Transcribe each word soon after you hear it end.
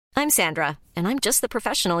I'm Sandra, and I'm just the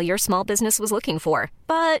professional your small business was looking for.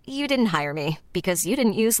 But you didn't hire me because you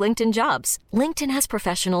didn't use LinkedIn Jobs. LinkedIn has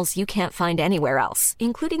professionals you can't find anywhere else,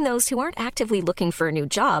 including those who aren't actively looking for a new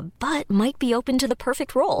job, but might be open to the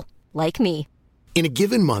perfect role, like me. In a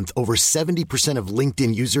given month, over 70% of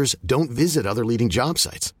LinkedIn users don't visit other leading job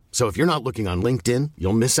sites. So if you're not looking on LinkedIn,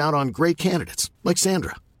 you'll miss out on great candidates like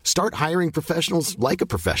Sandra. Start hiring professionals like a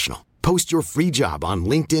professional. Post your free job on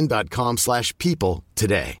linkedin.com/people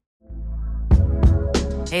today.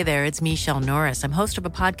 Hey there, it's Michelle Norris. I'm host of a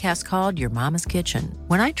podcast called Your Mama's Kitchen.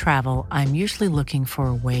 When I travel, I'm usually looking for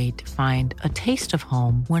a way to find a taste of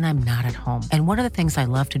home when I'm not at home. And one of the things I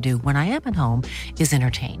love to do when I am at home is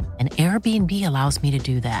entertain. And Airbnb allows me to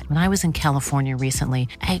do that. When I was in California recently,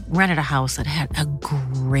 I rented a house that had a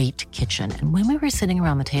great kitchen. And when we were sitting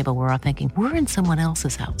around the table, we're all thinking, we're in someone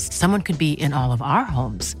else's house. Someone could be in all of our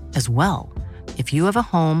homes as well. If you have a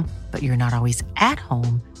home, but you're not always at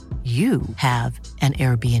home, you have an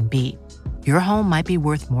Airbnb. Your home might be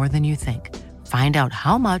worth more than you think. Find out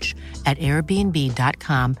how much at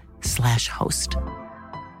airbnb.com/host.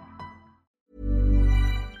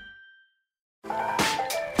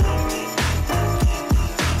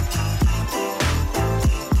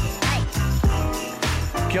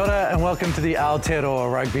 Kia ora and welcome to the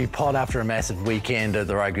Aotearoa Rugby Pod. After a massive weekend of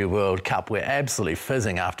the Rugby World Cup, we're absolutely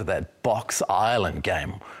fizzing after that Box Island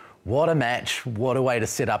game. What a match, what a way to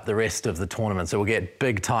set up the rest of the tournament. So we'll get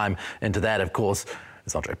big time into that, of course.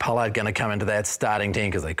 Is Andre Pollard going to come into that starting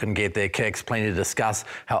team because they couldn't get their kicks? Plenty to discuss.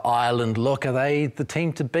 How Ireland look. Are they the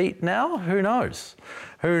team to beat now? Who knows?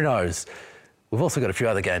 Who knows? We've also got a few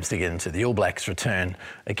other games to get into. The All Blacks return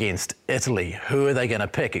against Italy. Who are they going to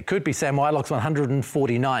pick? It could be Sam Whitelock's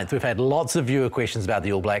 149th. We've had lots of viewer questions about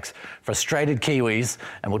the All Blacks, frustrated Kiwis,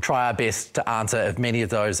 and we'll try our best to answer as many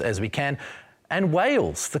of those as we can. And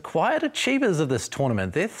Wales, the quiet achievers of this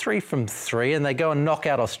tournament. They're 3 from 3 and they go and knock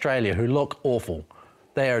out Australia, who look awful.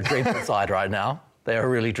 They are a dreadful side right now. They're a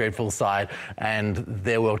really dreadful side and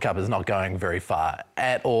their World Cup is not going very far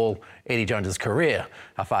at all. Eddie Jones's career,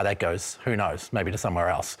 how far that goes, who knows, maybe to somewhere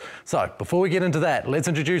else. So before we get into that, let's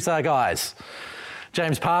introduce our guys.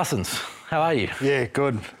 James Parsons, how are you? Yeah,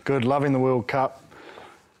 good. Loving the World Cup.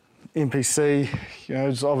 NPC,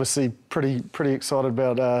 is obviously pretty excited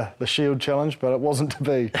about the Shield Challenge, but it wasn't to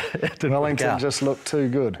be. Wellington just looked too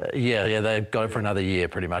good. Yeah, they've got it for another year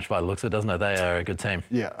pretty much by the looks of it, doesn't it? They are a good team.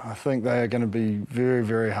 Yeah, I think they are going to be very,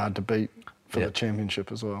 very hard to beat for the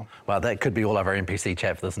championship as well. Well, that could be all of our NPC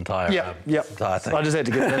chat for this entire thing. I just had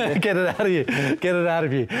to get it out there. Get it out of you. Get it out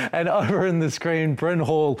of you. And over in the screen, Bryn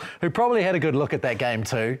Hall, who probably had a good look at that game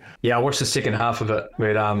too. Yeah, I watched the second half of it.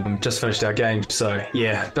 We'd just finished our game. So,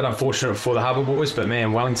 yeah, a bit unfortunate for the Harbour boys. But,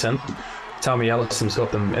 man, Wellington, Tammy Allison's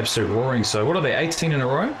got them absolute roaring. So, what are they, 18 in a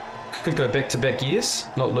row? Could go back-to-back years,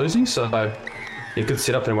 not losing. So, yeah, good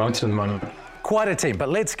setup in Wellington at the moment. Quite a team, but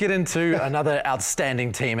let's get into another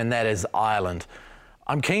outstanding team, and that is Ireland.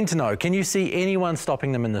 I'm keen to know, can you see anyone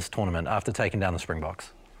stopping them in this tournament after taking down the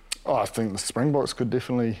Springboks? Oh, I think the Springboks could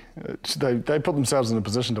definitely. They put themselves in a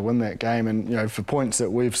position to win that game, and for points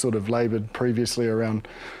that we've sort of laboured previously around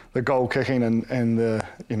the goal kicking and the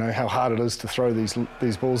how hard it is to throw these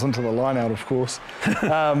balls into the line out, of course,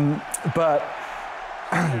 but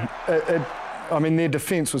their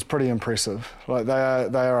defence was pretty impressive. Like they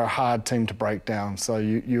are a hard team to break down. So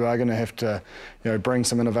you are going to have to, bring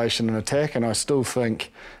some innovation and attack. And I still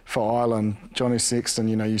think for Ireland, Johnny Sexton,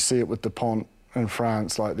 you see it with Dupont in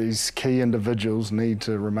France. Like these key individuals need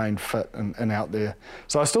to remain fit and out there.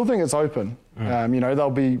 So I still think it's open. They'll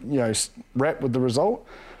be wrapped with the result.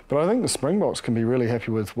 But I think the Springboks can be really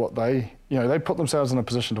happy with what they put themselves in a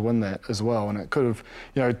position to win that as well. And it could have,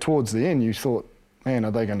 towards the end, you thought, man,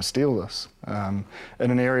 are they going to steal this in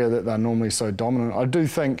an area that they're normally so dominant? I do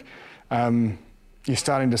think you're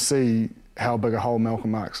starting to see how big a hole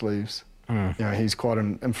Malcolm Marx leaves. He's quite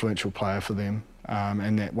an influential player for them,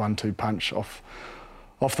 and that 1-2 punch off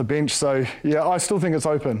the bench. So, yeah, I still think it's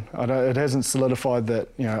open. It hasn't solidified that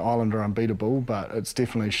Ireland are unbeatable, but it's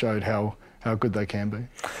definitely showed how good they can be.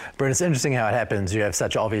 Brent, it's interesting how it happens. You have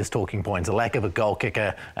such obvious talking points, a lack of a goal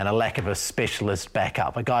kicker and a lack of a specialist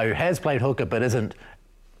backup, a guy who has played hooker but isn't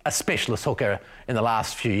a specialist hooker in the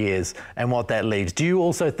last few years, and what that leaves. Do you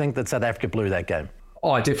also think that South Africa blew that game? Oh,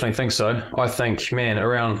 I definitely think so. I think, man,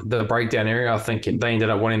 around the breakdown area, I think they ended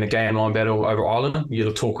up winning the game line battle over Ireland.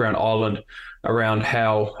 You talk around Ireland, around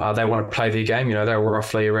how they want to play their game. They were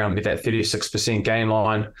roughly around that 36% game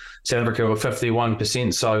line. South Africa were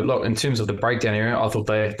 51%. So, look, in terms of the breakdown area, I thought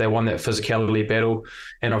they won that physicality battle.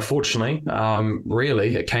 And unfortunately,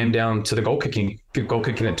 really, it came down to the goal kicking at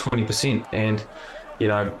 20%. And,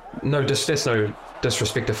 that's no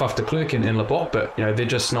disrespect to Faf de Klerk and LeBoc, but they're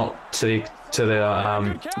just not to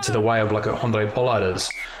the way of like a Andre Pollard is.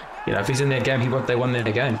 If he's in their game, they won their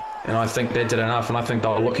game, and I think they did enough. And I think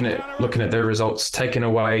they're looking at their results, taking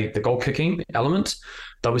away the goal kicking element.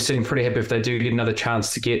 They'll be sitting pretty happy if they do get another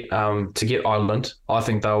chance to get Ireland. I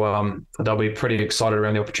think they'll be pretty excited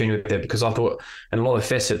around the opportunity there, because I thought in a lot of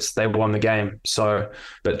facets they won the game. So,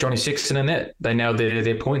 but Johnny Sexton in that, they nailed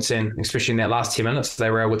their points, and especially in that last 10 minutes,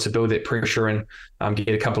 they were able to build that pressure and get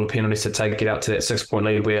a couple of penalties to take it out to that 6-point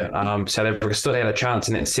lead, where South Africa still had a chance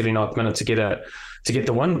in that 79th minute to get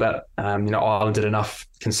the win, but Ireland did enough,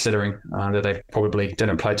 considering that they probably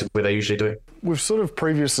didn't play to where they usually do. We've sort of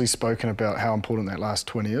previously spoken about how important that last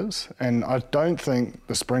 20 is, and I don't think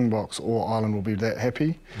the Springboks or Ireland will be that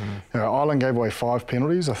happy. Ireland gave away 5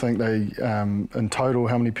 penalties. I think they, in total,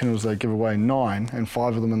 how many penalties they give away? 9, and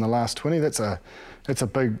 5 of them in the last 20. That's a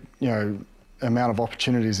big, amount of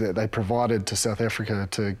opportunities that they provided to South Africa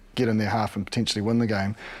to get in their half and potentially win the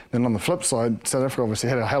game. Then on the flip side, South Africa obviously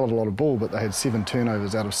had a hell of a lot of ball, but they had 7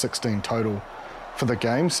 turnovers out of 16 total for the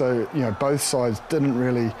game. So, both sides didn't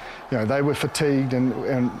really, they were fatigued,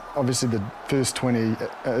 and obviously the first 20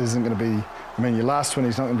 isn't going to be, your last 20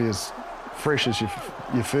 is not going to be as fresh as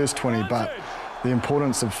your first 20, but the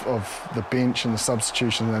importance of the bench and the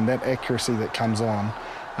substitution and that accuracy that comes on,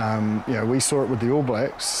 we saw it with the All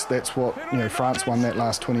Blacks. That's what, France won that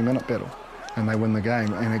last 20-minute battle, and they win the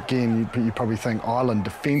game. And again, you probably think Ireland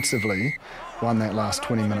defensively won that last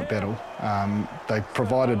 20-minute battle. They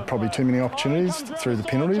provided probably too many opportunities through the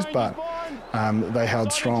penalties, but they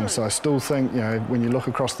held strong. So I still think, when you look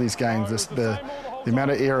across these games, the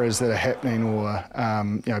amount of errors that are happening, or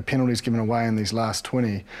penalties given away in these last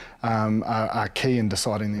 20 are key in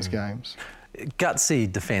deciding these games.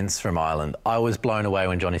 Gutsy defence from Ireland. I was blown away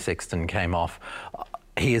when Johnny Sexton came off.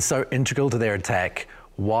 He is so integral to their attack.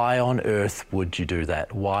 Why on earth would you do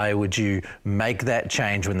that? Why would you make that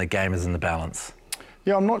change when the game is in the balance?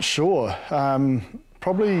 Yeah, I'm not sure.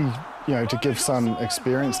 Probably, to give some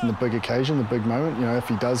experience in the big occasion, the big moment, if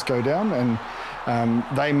he does go down. And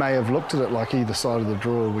they may have looked at it like either side of the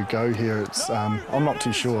draw we go here. I'm not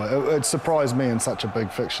too sure. It surprised me in such a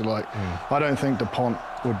big fixture. I don't think DuPont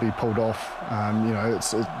would be pulled off.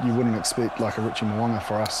 You wouldn't expect like a Richie Mo'unga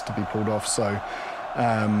for us to be pulled off. So,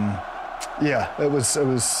 it was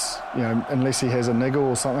unless he has a niggle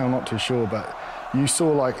or something, I'm not too sure. But you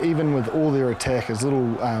saw, even with all their attack, his little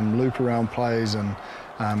loop around plays and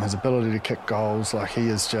his ability to kick goals, he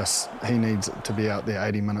needs to be out there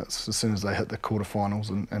 80 minutes as soon as they hit the quarterfinals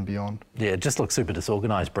and beyond. Yeah, it just looked super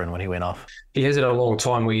disorganised, Bryn, when he went off. He has had a long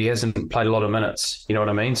time where he hasn't played a lot of minutes, you know what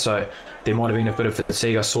I mean? So there might have been a bit of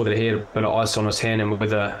fatigue. I saw that he had a bit of ice on his hand, and with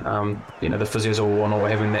the physios or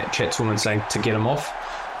having that chat to him and saying to get him off.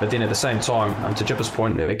 But then at the same time, to Jipper's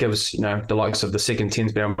point, it gives, the likes of the second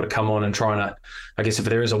 10s being able to come on and try and, I guess if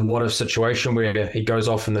there is a what-if situation where he goes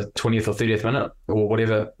off in the 20th or 30th minute or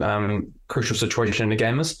whatever crucial situation in the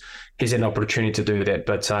game is, he's had an opportunity to do that.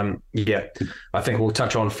 But, I think we'll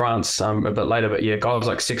touch on France a bit later. But, guys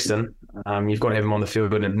like Sexton, you've got to have him on the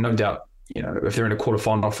field. And no doubt, if they're in a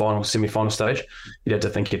quarterfinal, final, semi-final stage, you'd have to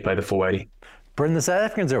think he'd play the full 80. Bryn, the South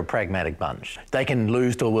Africans are a pragmatic bunch. They can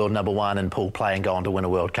lose to a world number one in pool play and go on to win a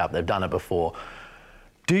World Cup. They've done it before.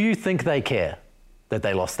 Do you think they care that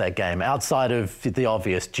they lost that game? Outside of the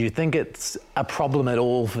obvious, do you think it's a problem at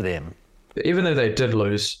all for them? Even though they did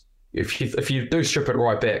lose, if you do strip it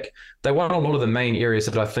right back, they won a lot of the main areas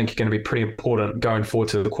that I think are going to be pretty important going forward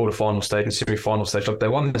to the quarterfinal stage and semi-final stage. They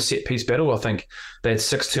won the set-piece battle. I think they had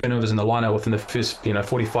 6 turnovers in the line-out within the first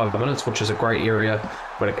 45 minutes, which is a great area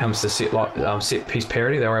when it comes to set-piece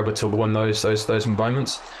parity. They were able to win those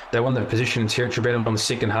moments. They won the position and territory battle in the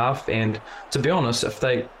second half. And to be honest, if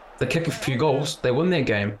they kick a few goals, they win that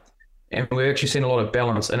game. And we've actually seen a lot of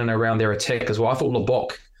balance in and around their attack as well. I thought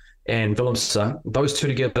LeBoc and Willemse, those two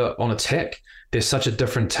together on attack, they're such a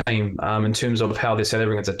different team in terms of how the South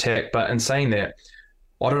Africans attack. But in saying that,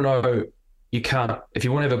 I don't know, you can't, if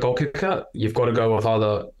you want to have a goal kicker, you've got to go with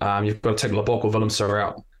either, you've got to take LeBoc or Willemse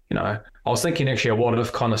out. I was thinking actually a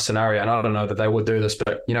what-if kind of scenario, and I don't know that they would do this,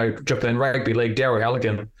 but, in rugby league, Daryl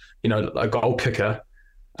Halligan, a goal kicker,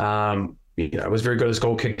 was very good at his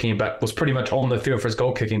goal kicking, but was pretty much on the field for his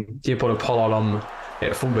goal kicking. You put a Pollard on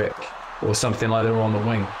at fullback or something like that, or on the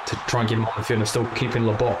wing to try and get him on the field and still keeping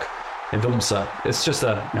LeBoc and Willemse. It's just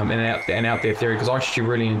an out there theory, because I actually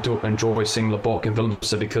really enjoy seeing LeBoc and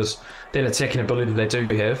Willemse, because that attacking ability that they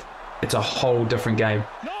do have, it's a whole different game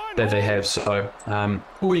that they have. So,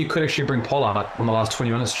 or you could actually bring Pollard on the last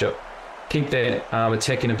 20 minutes, Chip. Keep that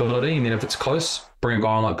attacking ability, and then if it's close, bring a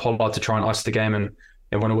guy like Pollard to try and ice the game and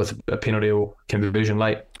and won it with a penalty or conversion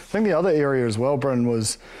late. I think the other area as well, Bryn,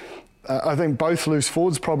 was I think both loose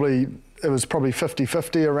forwards it was probably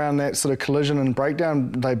 50-50 around that sort of collision and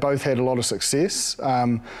breakdown. They both had a lot of success.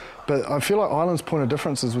 But I feel like Ireland's point of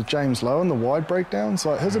difference is with James Lowe and the wide breakdowns.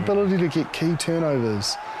 Like his ability to get key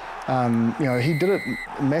turnovers. He did it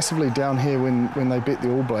massively down here when they beat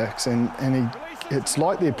the All Blacks, and it's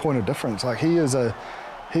like their point of difference. Like he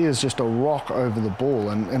is just a rock over the ball,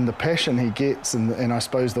 and the passion he gets, and I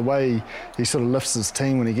suppose the way he sort of lifts his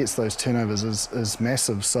team when he gets those turnovers is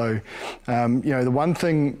massive. So, the one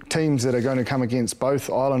thing teams that are going to come against both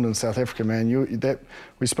Ireland and South Africa, man,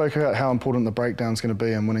 we spoke about how important the breakdown's going to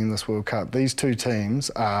be in winning this World Cup. These two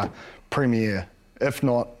teams are premier, if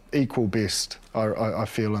not equal best, I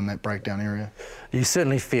feel, in that breakdown area. You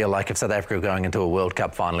certainly feel like if South Africa were going into a World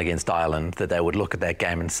Cup final against Ireland, that they would look at that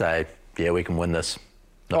game and say, yeah, we can win this.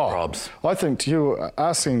 No probs. I think to you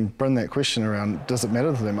asking Bryn that question around, does it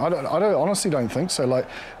matter to them? I honestly don't think so. Like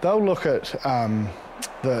they'll look at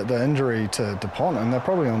the injury to Dupont, and they're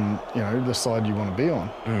probably on the side you want to be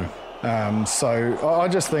on. So I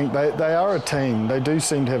just think they are a team. They do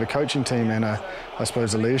seem to have a coaching team and I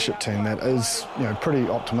suppose a leadership team that is pretty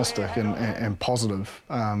optimistic and positive.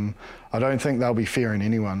 I don't think they'll be fearing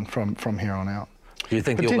anyone from here on out. Do you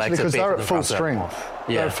think the All Blacks because they're at full strength.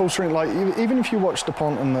 Yeah. They're at full strength. Like even if you watch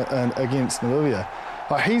Dupont against Namibia,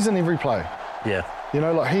 like he's in every play. Yeah.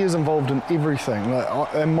 Like he is involved in everything.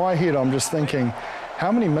 Like in my head, I'm just thinking, how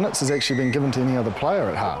many minutes has actually been given to any other player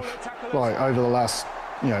at half? Like over the last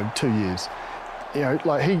 2 years.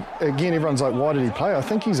 Like everyone's like, why did he play? I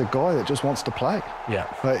think he's a guy that just wants to play. Yeah.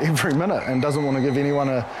 Like every minute and doesn't want to give anyone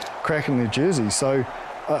a crack in their jersey. So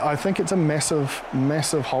I think it's a massive,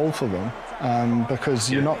 massive hole for them because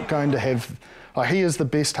you're not going to have... he is the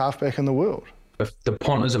best halfback in the world. If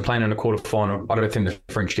Dupont isn't playing in a quarter-final, I don't think the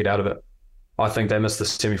French get out of it. I think they miss the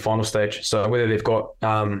semi-final stage. So whether they've got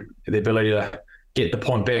the ability to get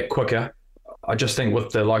Dupont back quicker, I just think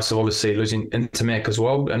with the likes of obviously losing Intermac as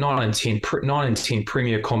well, a 9 and 10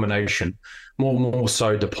 premier combination, more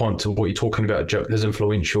so Dupont to what you're talking about, his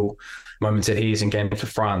influential moments that he is in game for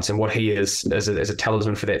France and what he is as a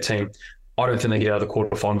talisman for that team. I don't think they get out of the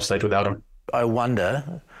quarterfinal stage without him. I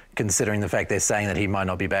wonder, considering the fact they're saying that he might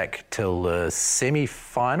not be back till the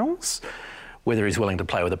semi-finals, whether he's willing to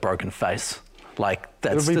play with a broken face.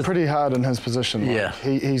 It'll be pretty hard in his position.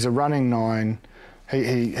 He's a running 9.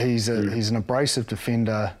 He's an abrasive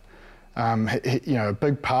defender. A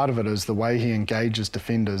big part of it is the way he engages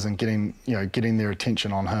defenders and getting their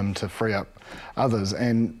attention on him to free up others.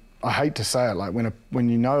 And I hate to say it, when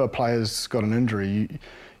a player's got an injury,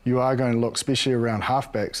 you are going to look, especially around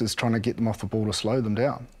halfbacks, is trying to get them off the ball to slow them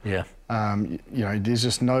down. Yeah. There's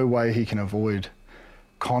just no way he can avoid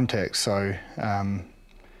contact. So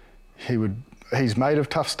he's made of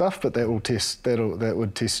tough stuff, but that would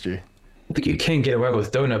test you. I think you can get away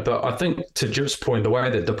with doing it, but I think to Jip's point, the way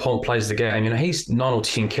that Dupont plays the game, he's 9 or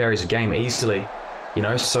 10 carries a game easily,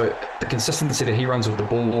 so the consistency that he runs with the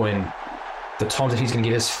ball and the times that he's going to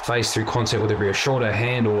get his face through contact, whether it be a shoulder,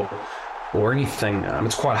 hand, or anything,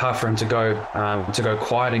 it's quite hard for him to go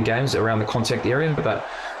quiet in games around the contact area. But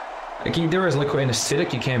again, there is local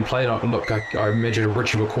anaesthetic you can play. Look, I imagine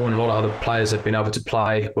Richie McCaw and a lot of other players have been able to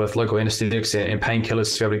play with local anaesthetics and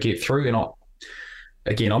painkillers to be able to get through.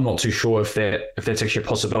 Again, I'm not too sure if that's actually a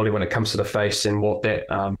possibility when it comes to the face and what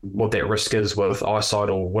that risk is with eyesight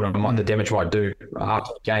or what the damage might do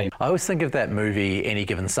after the game. I always think of that movie Any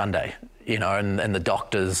Given Sunday, and the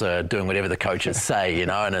doctors are doing whatever the coaches say,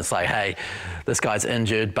 and it's like, hey, this guy's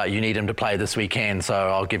injured, but you need him to play this weekend, so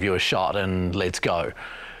I'll give you a shot and let's go.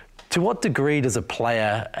 To what degree does a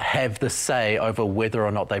player have the say over whether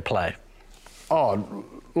or not they play?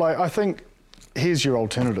 I think here's your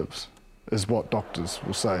alternatives, is what doctors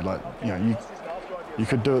will say. You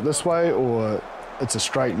could do it this way, or it's a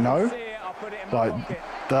straight no.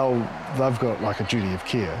 They've got a duty of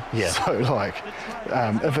care. Yeah. So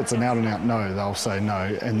if it's an out and out no, they'll say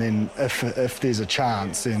no. And then if there's a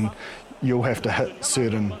chance, then you'll have to hit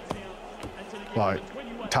certain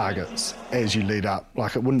targets as you lead up.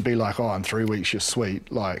 It wouldn't be in 3 weeks you're sweet.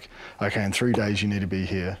 Okay, in 3 days you need to be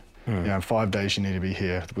here. In 5 days you need to be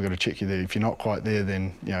here. We've got to check you there. If you're not quite there,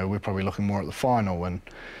 then we're probably looking more at the final. And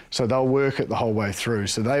so they'll work it the whole way through.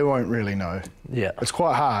 So they won't really know. Yeah, it's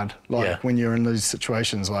quite hard. When you're in these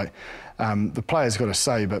situations, the player's got to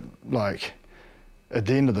say, but at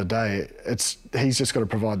the end of the day, he's just got to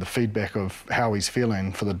provide the feedback of how he's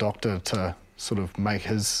feeling for the doctor to sort of make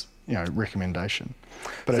his recommendation.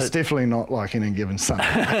 But it's definitely not Any Given Sunday,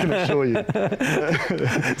 I can assure you.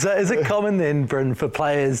 So is it common then, Bryn, for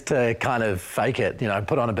players to kind of fake it,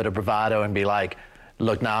 put on a bit of bravado and be like,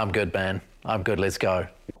 look, nah, I'm good, man. I'm good. Let's go.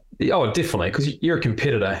 Oh, definitely, because you're a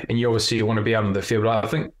competitor and you obviously want to be out on the field. I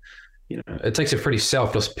think, it takes a pretty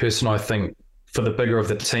selfless person, I think, for the bigger of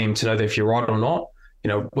the team to know that if you're right or not,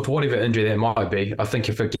 with whatever injury there might be. I think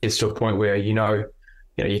if it gets to a point where you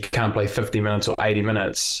can't play 50 minutes or 80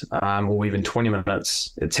 minutes or even 20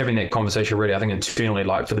 minutes, it's having that conversation really, I think, internally,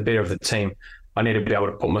 like for the better of the team. I need to be able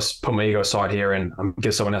to put my ego aside here and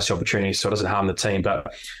give someone else the opportunity so it doesn't harm the team.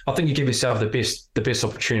 But I think you give yourself the best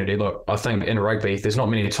opportunity. Look, I think in rugby, there's not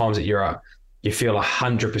many times that you feel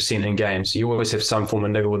 100% in games. You always have some form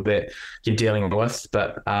of niggle that you're dealing with.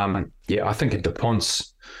 But I think in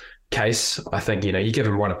DuPont's case, I think, you give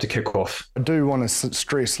him right up to kick off. I do want to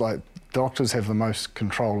stress, like, doctors have the most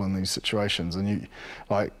control in these situations, and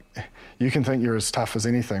you can think you're as tough as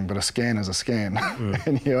anything, but a scan is a scan,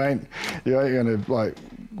 and you ain't going to like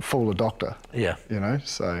fool a doctor. Yeah,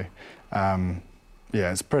 So,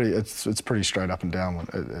 it's pretty straight up and down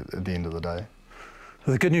at the end of the day.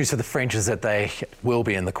 The good news for the French is that they will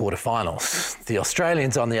be in the quarterfinals. The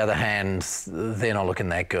Australians, on the other hand, they're not looking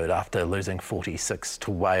that good after losing 46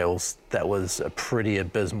 to Wales. That was a pretty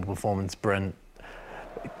abysmal performance, Bryn.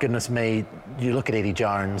 Goodness me, you look at Eddie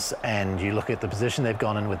Jones and you look at the position they've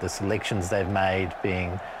gone in with the selections they've made, being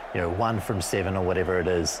 1 from 7 or whatever it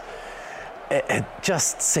is. It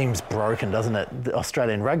just seems broken, doesn't it? The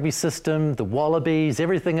Australian rugby system, the Wallabies,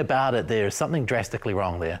 everything about it, there's something drastically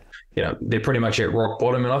wrong there. They're pretty much at rock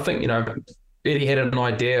bottom. And I think, Eddie had an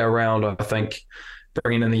idea around, I think,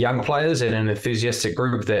 bringing in the young players and an enthusiastic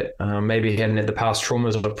group that maybe hadn't had the past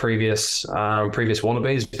traumas of the previous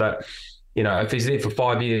Wallabies. But if he's there for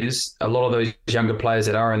 5 years, a lot of those younger players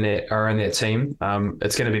that are in their team,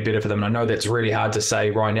 it's going to be better for them. And I know that's really hard to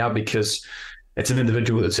say right now because it's an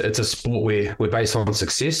individual. It's a sport where we're based on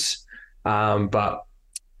success, but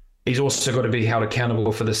he's also got to be held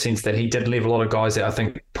accountable for the sense that he did leave a lot of guys that I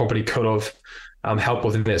think probably could have helped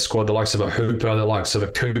within that squad. The likes of a Hooper, the likes of a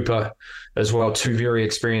Cooper, as well. 2 very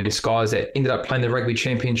experienced guys that ended up playing the rugby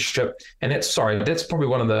championship. And that's probably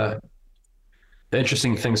one of the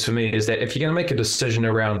interesting things for me is that if you're going to make a decision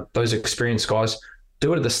around those experienced guys,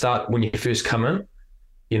 do it at the start when you first come in.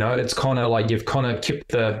 It's kind of like you've kind of kept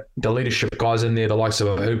the leadership guys in there, the likes of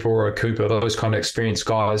a Hooper or a Cooper, those kind of experienced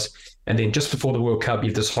guys. And then just before the World Cup,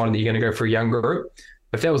 you've decided that you're going to go for a young group.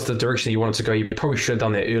 If that was the direction that you wanted to go, you probably should have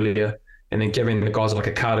done that earlier and then giving the guys like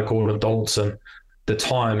a Carter, Gordon, Donaldson the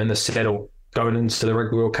time and the saddle going into the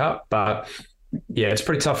Rugby World Cup. But yeah, it's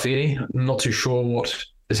pretty tough for Eddie. I'm not too sure what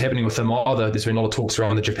is happening with him either. There's been a lot of talks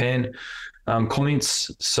around the Japan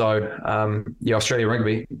comments. So, Australia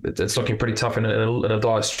rugby, it's looking pretty tough in a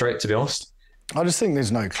dire strait, to be honest. I just think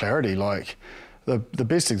there's no clarity. Like, the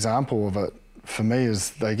best example of it for me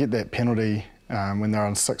is they get that penalty when they're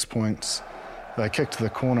on 6 points. They kick to the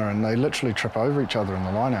corner and they literally trip over each other in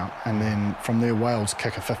the line-out. And then from there, Wales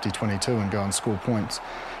kick a 50-22 and go and score points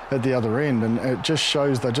at the other end. And it just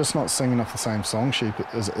shows they're just not singing off the same song sheet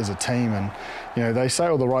as a team. And, they say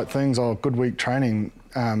all the right things, good week training.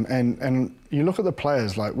 And you look at the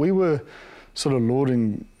players, like we were sort of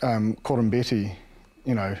lauding Coram Betty,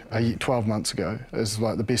 12 months ago as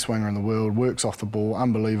like the best winger in the world, works off the ball,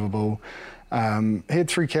 unbelievable. He had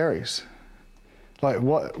 3 carries. Like,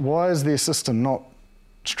 why is their system not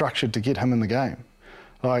structured to get him in the game?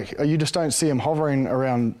 Like, you just don't see him hovering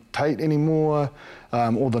around Tate anymore,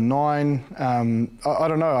 or the 9. I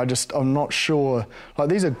don't know. I'm not sure. Like,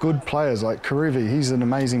 these are good players. Like Karevi, he's an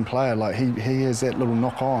amazing player. Like, he has that little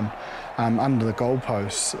knock on under the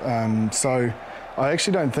goalposts. So I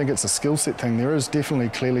actually don't think it's a skill set thing. There is definitely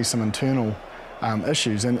clearly some internal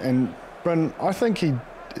issues. And Bryn, I think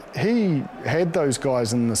he had those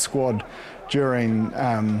guys in the squad during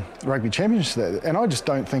rugby championship, and I just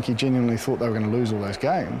don't think he genuinely thought they were going to lose all those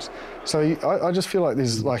games. So I just feel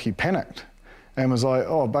like he panicked and was like,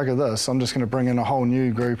 oh, bugger this, I'm just going to bring in a whole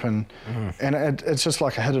new group, and it's just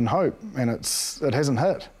like a hidden hope, and it hasn't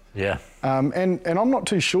hit. Yeah. And I'm not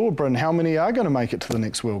too sure, Bryn, how many are going to make it to the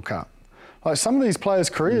next World Cup. Like, some of these players'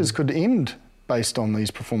 careers could end based on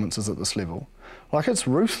these performances at this level. Like, it's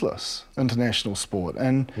ruthless international sport,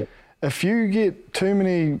 and if you get too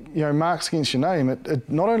many, marks against your name, it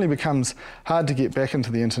not only becomes hard to get back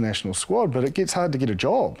into the international squad, but it gets hard to get a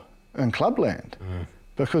job in clubland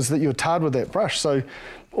because that you're tarred with that brush. So,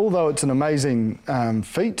 although it's an amazing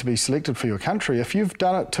feat to be selected for your country, if you've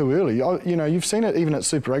done it too early, you've seen it even at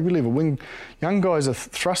Super Rugby level when young guys are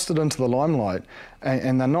thrusted into the limelight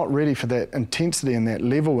and they're not ready for that intensity and that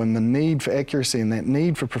level and the need for accuracy and that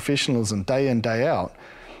need for professionalism day in, day out,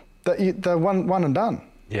 they're one and done.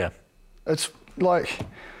 Yeah. It's like,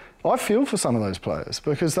 I feel for some of those players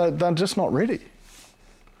because they're just not ready.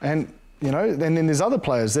 And you know, and then there's other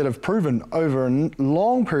players that have proven over a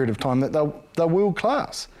long period of time that they're world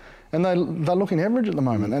class, and they're looking average at the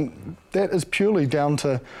moment, and that is purely down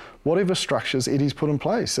to whatever structures Eddie's put in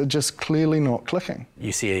place. It's just clearly not clicking.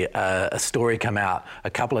 You see a story come out a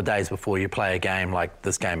couple of days before you play a game like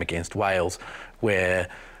this game against Wales, where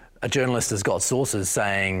a journalist has got sources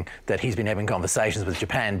saying that he's been having conversations with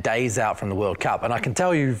Japan days out from the World Cup. And I can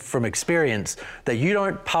tell you from experience that you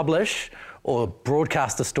don't publish or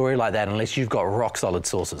broadcast a story like that unless you've got rock solid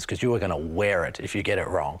sources, because you are going to wear it if you get it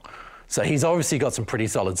wrong. So he's obviously got some pretty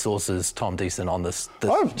solid sources, Tom Deason, on this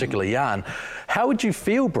particular yarn. How would you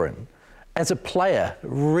feel, Bryn, as a player,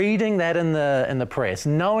 reading that in the press,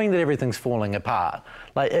 knowing that everything's falling apart?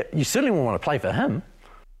 Like, you certainly wouldn't want to play for him.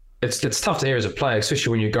 It's tough to hear as a player,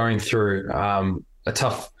 especially when you're going through a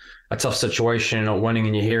tough situation, not winning,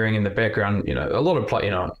 and you're hearing in the background, you know, a lot of play,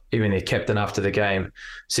 you know, even their captain after the game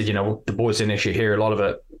said, you know, the boys didn't actually hear a lot of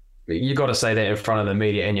it. You got to say that in front of the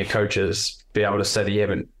media and your coaches, be able to say that you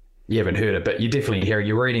haven't heard it, but you definitely hear it.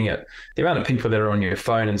 You're reading it. The amount of people that are on your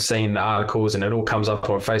phone and seeing the articles, and it all comes up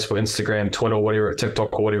on Facebook, Instagram, Twitter, whatever,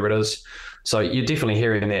 TikTok, or whatever it is. So you're definitely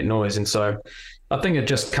hearing that noise, and so I think it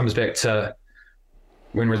just comes back to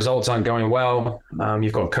when results aren't going well,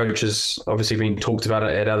 you've got coaches obviously being talked about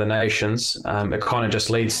at other nations. It kind of just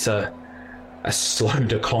leads to a slow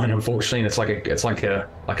decline, unfortunately. And it's like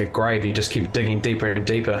a grave. You just keep digging deeper and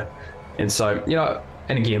deeper. And so, you know,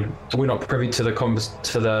 and again, we're not privy to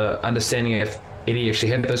the understanding if Eddie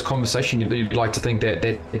actually had those conversations. You'd like to think that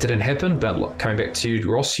it didn't happen, but look, coming back to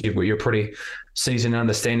you, Ross, you're pretty seasoned in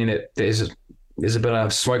understanding that there's a bit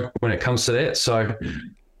of smoke when it comes to that. So,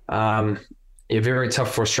 yeah, very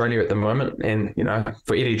tough for Australia at the moment. And, you know,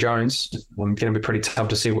 for Eddie Jones, it's going to be pretty tough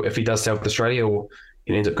to see if he does stay with Australia or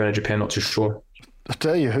he ends up going to Japan, not too sure. I'll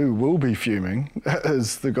tell you who will be fuming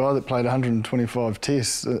is the guy that played 125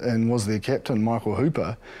 tests and was their captain, Michael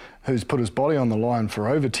Hooper, who's put his body on the line for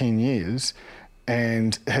over 10 years,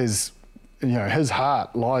 and his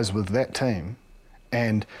heart lies with that team.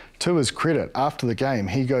 And to his credit, after the game,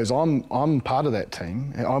 he goes, I'm part of that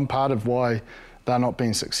team. I'm part of why they're not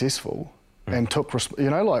being successful. And took,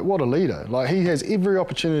 like, what a leader. Like, he has every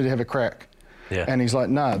opportunity to have a crack. Yeah. And he's like,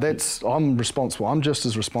 no, I'm responsible. I'm just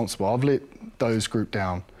as responsible. I've let those group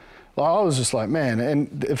down. Like, I was just like, man,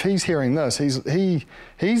 and if he's hearing this, he's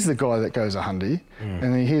the guy that goes 100,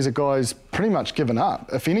 and he hears a guy's pretty much given up.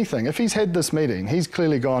 If anything, if he's had this meeting, he's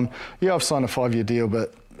clearly gone, yeah, I've signed a 5-year deal,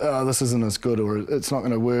 but this isn't as good, or it's not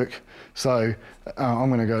going to work. So I'm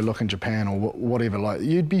going to go look in Japan or whatever. Like,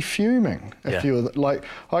 you'd be fuming if you were like.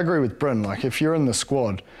 I agree with Bryn. Like, if you're in the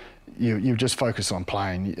squad, you just focus on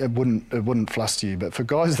playing. It wouldn't fluster you. But for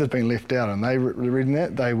guys that've been left out and they reading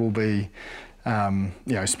that, they will be,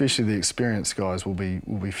 especially the experienced guys will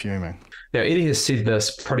be fuming. Now, Eddie has said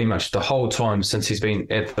this pretty much the whole time since he's been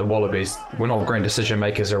at the Wallabies. We're not great decision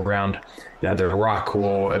makers around, the ruck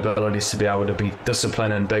or abilities to be able to be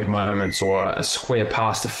disciplined in big moments or a square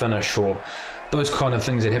pass to finish or those kind of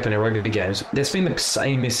things that happen in rugby games. That's been the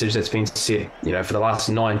same message that's been said, for the last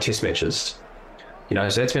 9 test matches. So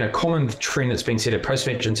that's been a common trend that's been said at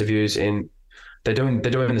post-match interviews, and they're doing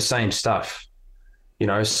the same stuff.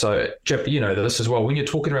 So Jip, this as well. When you're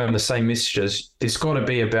talking around the same messages, there's got to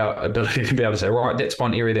be about ability to be able to say, right, that's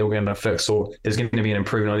one area that we're going to fix, or there's going to be an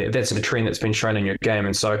improvement on it. That's a trend that's been shown in your game.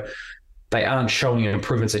 And so they aren't showing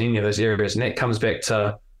improvements in any of those areas. And that comes back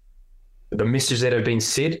to the messages that have been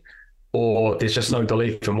said, or there's just no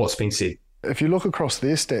belief in what's been said. If you look across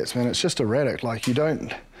their stats, man, it's just erratic. Like, you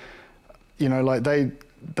don't, like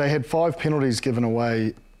they had 5 penalties given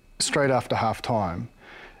away straight after half time.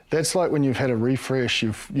 That's like when you've had a refresh,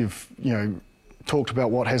 you've talked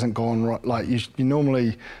about what hasn't gone right. Like, you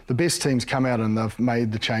normally, the best teams come out and they've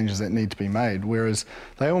made the changes that need to be made, whereas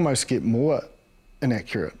they almost get more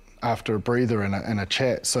inaccurate after a breather and a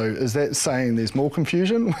chat. So is that saying there's more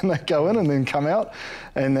confusion when they go in and then come out?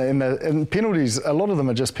 And penalties, a lot of them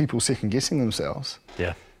are just people second guessing themselves.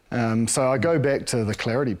 Yeah. So I go back to the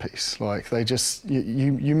clarity piece. Like, they just,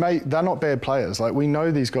 they're not bad players. Like, we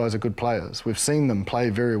know these guys are good players. We've seen them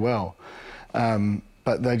play very well,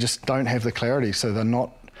 but they just don't have the clarity. So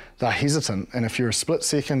they're hesitant. And if you're a split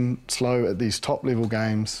second slow at these top level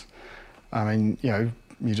games, I mean,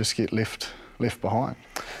 you just get left behind.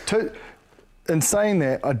 In saying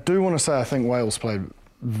that, I do want to say I think Wales played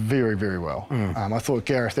very, very well. I thought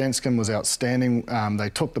Gareth Anscombe was outstanding. They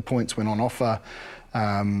took the points when on offer.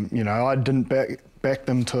 I didn't back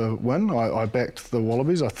them to win. I backed the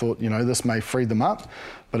Wallabies. I thought, this may free them up.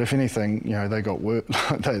 But if anything, they got worse.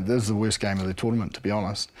 This is the worst game of the tournament, to be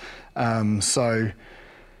honest. So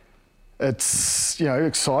it's,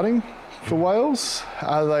 exciting for Wales.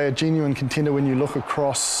 Are they a genuine contender when you look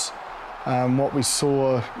across what we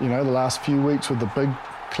saw, the last few weeks with the big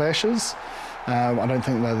clashes? I don't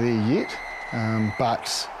think they're there yet.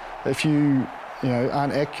 But if you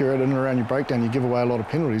aren't accurate in and around your breakdown, you give away a lot of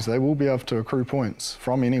penalties, they will be able to accrue points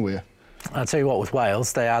from anywhere. I'll tell you what, with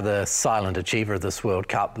Wales, they are the silent achiever of this World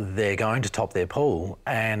Cup. They're going to top their pool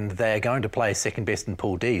and they're going to play second best in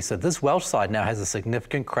Pool D. So this Welsh side now has a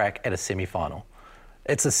significant crack at a semi-final.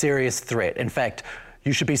 It's a serious threat. In fact,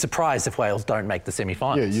 you should be surprised if Wales don't make the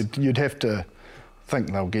semi-finals. Yeah, you'd have to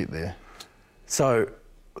think they'll get there. So,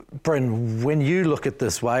 Bryn, when you look at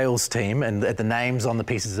this Wales team and at the names on the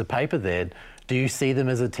pieces of paper there, do you see them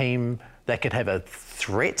as a team that could have a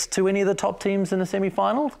threat to any of the top teams in the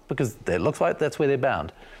semi-final? Because it looks like that's where they're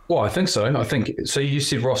bound. Well, I think so. So you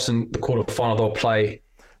said, Ross, in the quarter-final they'll play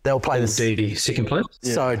the second place?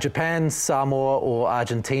 Yeah. So Japan, Samoa or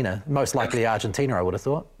Argentina. Most likely Argentina, I would have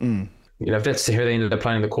thought. Mm. If that's who they ended up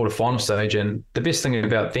playing in the quarter-final stage, and the best thing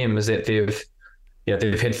about them is that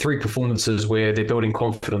they've had 3 performances where they're building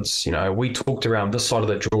confidence. We talked around this side of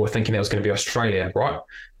the draw thinking that was going to be Australia, right?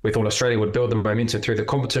 We thought Australia would build the momentum through the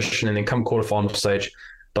competition and then come quarter-final stage,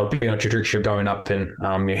 they'll be on a trajectory of going up and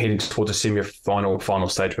heading towards a semi-final, final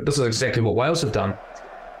stage. But this is exactly what Wales have done.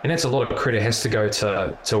 And that's a lot of credit has to go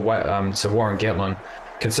to Warren Gatland,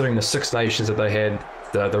 considering the 6 nations that they had,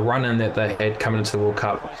 the run-in that they had coming into the World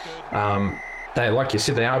Cup. They, like you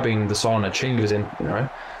said, they are being the silent achievers. And,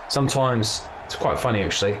 sometimes it's quite funny,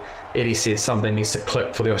 actually. Eddie said something needs to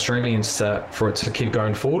click for the Australians for it to keep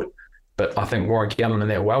going forward. But I think Warren Gatland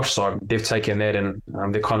and that Welsh side, they've taken that and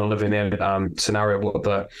they're kind of living that scenario of what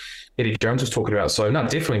the Eddie Jones was talking about. So, no,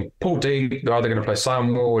 definitely. Pool D, they're either going to play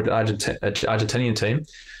Samoa or Argentinian team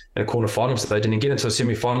in a quarter-final stage and then get into a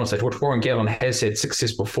semi-final stage, which Warren Gatland has had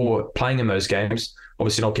success before playing in those games.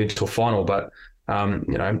 Obviously not getting to a final, but,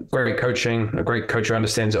 great coaching. A great coach who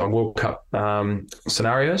understands it on World Cup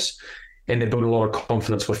scenarios. And they built a lot of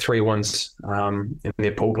confidence with 3 wins in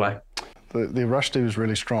their pool play. The rush D was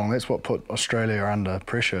really strong. That's what put Australia under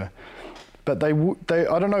pressure. But they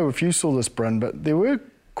I don't know if you saw this, Bryn, but there were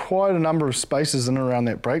quite a number of spaces in and around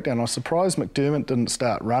that breakdown. I was surprised McDermott didn't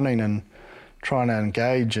start running and trying to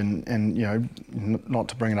engage and not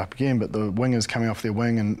to bring it up again, but the wingers coming off their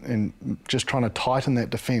wing and just trying to tighten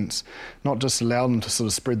that defence, not just allow them to sort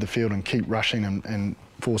of spread the field and keep rushing and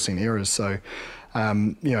forcing errors. So,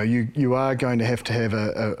 you are going to have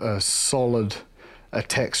a solid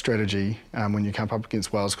attack strategy when you come up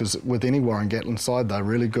against Wales, because with any Warren Gatland side, they're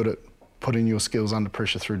really good at putting your skills under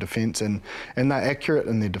pressure through defence, and they're accurate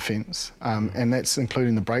in their defence, and that's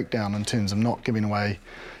including the breakdown in terms of not giving away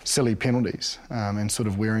silly penalties and sort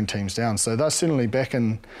of wearing teams down. So they're certainly back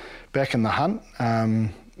in the hunt.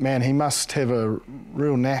 Man, he must have a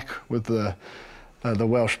real knack with the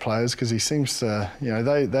Welsh players, because he seems to,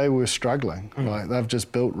 they were struggling. Like, they've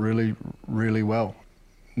just built really, really well.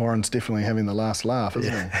 Warren's definitely having the last laugh,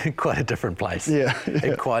 isn't he? Quite a different place. Yeah.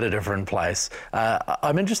 Quite a different place.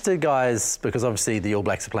 I'm interested, guys, because obviously the All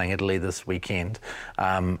Blacks are playing Italy this weekend.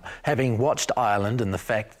 Having watched Ireland and the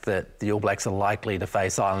fact that the All Blacks are likely to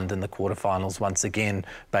face Ireland in the quarterfinals once again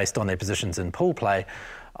based on their positions in pool play,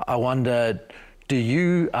 I wonder, do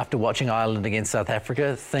you, after watching Ireland against South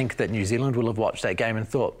Africa, think that New Zealand will have watched that game and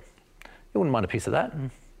thought, you wouldn't mind a piece of that?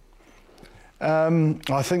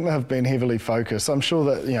 I think they have been heavily focused. I'm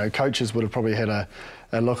sure that coaches would have probably had a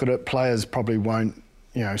look at it. Players probably won't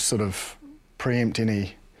sort of preempt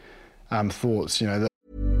any thoughts.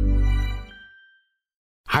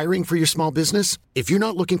 Hiring for your small business? If you're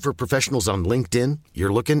not looking for professionals on LinkedIn,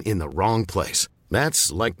 you're looking in the wrong place.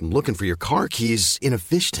 That's like looking for your car keys in a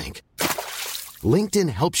fish tank. LinkedIn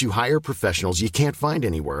helps you hire professionals you can't find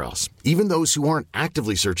anywhere else, even those who aren't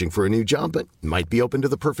actively searching for a new job but might be open to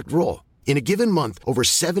the perfect role. In a given month, over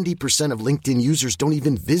 70% of LinkedIn users don't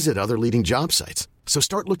even visit other leading job sites. So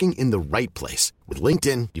start looking in the right place. With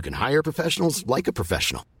LinkedIn, you can hire professionals like a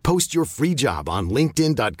professional. Post your free job on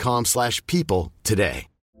linkedin.com/people today.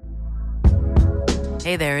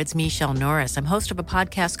 Hey there, it's Michelle Norris. I'm host of a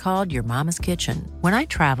podcast called Your Mama's Kitchen. When I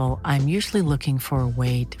travel, I'm usually looking for a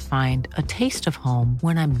way to find a taste of home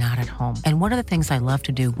when I'm not at home. And one of the things I love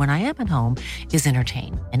to do when I am at home is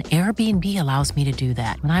entertain. And Airbnb allows me to do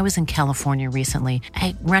that. When I was in California recently,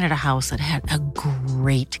 I rented a house that had a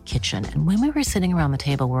great kitchen. And when we were sitting around the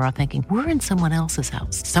table, we were all thinking, we're in someone else's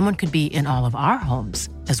house. Someone could be in all of our homes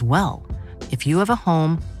as well. If you have a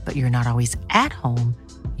home, but you're not always at home,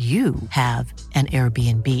 you have an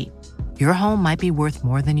Airbnb. Your home might be worth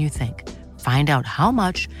more than you think. Find out how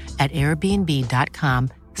much at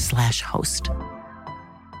airbnb.com/host.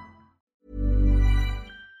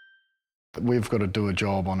 We've got to do a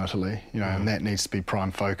job on Italy, and that needs to be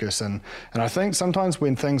prime focus. And I think sometimes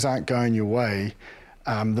when things aren't going your way,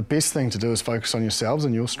 the best thing to do is focus on yourselves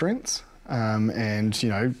and your strengths. If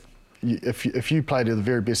you play to the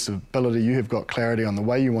very best ability, you have got clarity on the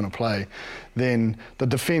way you want to play, then the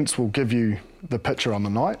defence will give you the picture on the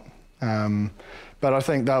night. But I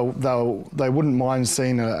think they wouldn't mind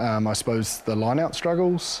seeing, I suppose, the line-out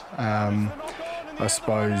struggles. I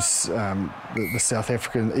suppose the South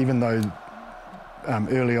African, even though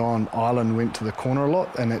early on Ireland went to the corner a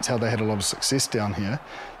lot, and that's how they had a lot of success down here,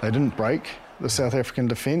 they didn't break the South African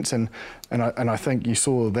defence, and I think you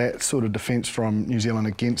saw that sort of defence from New Zealand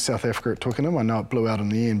against South Africa at Twickenham. I know it blew out in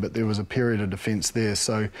the end, but there was a period of defence there.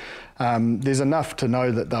 So there's enough to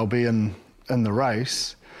know that they'll be in the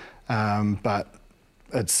race, but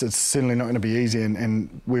it's certainly not going to be easy,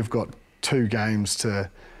 and we've got 2 games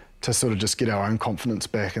to sort of just get our own confidence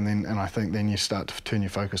back, and I think then you start to turn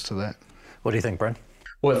your focus to that. What do you think, Bryn?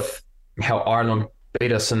 With how Ireland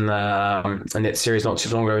beat us in that series not too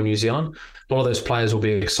long ago in New Zealand, a lot of those players will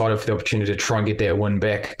be excited for the opportunity to try and get that win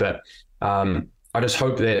back. But I just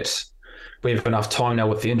hope that we have enough time now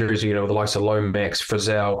with the injuries, with the likes of Lomax,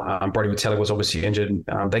 Frizzell, Brodie Retallick was obviously injured.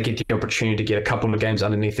 They get the opportunity to get a couple of games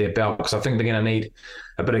underneath their belt, because I think they're going to need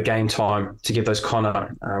a bit of game time to get those kind of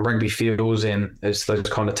rugby feels and those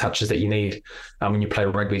kind of touches that you need when you play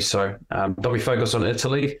rugby. So they'll be focused on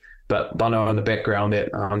Italy, but I know in the background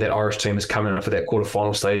that that Irish team is coming in for that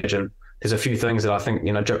quarterfinal stage, and there's a few things that I think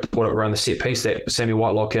Joe brought up around the set piece, that Sammy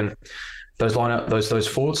Whitelock and those those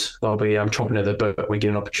forwards, they'll be chomping at the bit when we get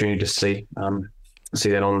an opportunity to see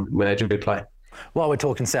that on when they do play. While we're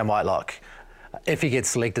talking Sam Whitelock, if he gets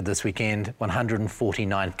selected this weekend,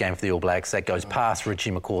 149th game for the All Blacks, that goes past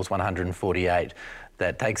Richie McCaw's 148.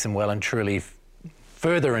 That takes him well and truly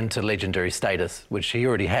further into legendary status, which he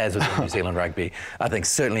already has with New Zealand rugby. I think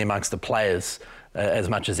certainly amongst the players, as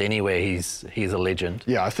much as anywhere, he's a legend.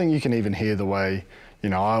 Yeah, I think you can even hear the way,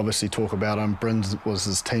 I obviously talk about him. Bryn was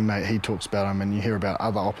his teammate, he talks about him, and you hear about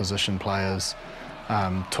other opposition players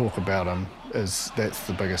talk about him. That's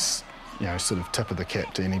the biggest, sort of tip of the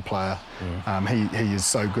cap to any player. He is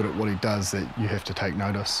so good at what he does that you have to take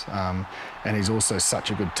notice. And he's also such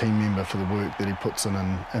a good team member for the work that he puts in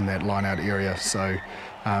that line-out area. So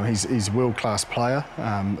he's a world-class player.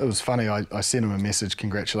 It was funny, I sent him a message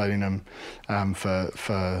congratulating him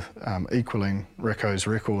for equaling Rico's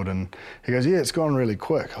record, and he goes, yeah, it's gone really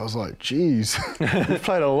quick. I was like, geez, you've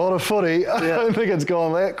played a lot of footy. I don't think it's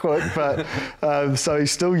gone that quick, but so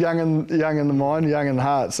he's still young in the mind, young in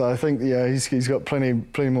heart. So I think he's got plenty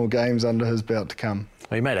more games under his belt to come.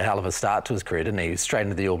 Well, he made a hell of a start to his career, didn't he? Straight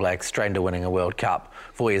into the All Blacks, straight into winning a World Cup.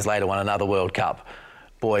 4 years later, won another World Cup.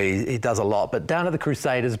 Boy, he does a lot. But down at the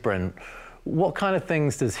Crusaders, Bryn, what kind of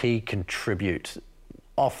things does he contribute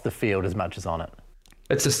off the field as much as on it?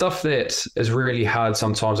 It's the stuff that is really hard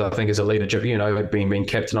sometimes, I think, as a leadership, being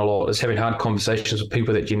captain a lot, is having hard conversations with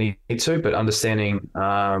people that you need to, but understanding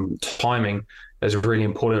timing is really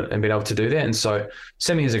important and being able to do that. And so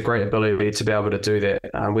Sammy has a great ability to be able to do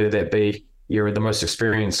that, whether that be you're the most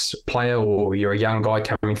experienced player or you're a young guy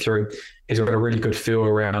coming through. He's got a really good feel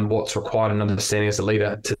around what's required and understanding as a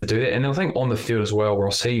leader to do that. And I think on the field as well,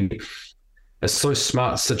 Ross, he is so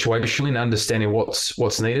smart situationally and understanding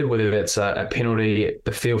what's needed, whether that's a penalty,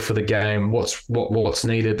 the feel for the game, what's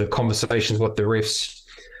needed, the conversations with the refs.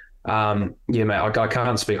 Mate, I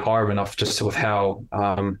can't speak higher enough just with how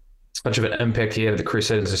much of an impact he had at the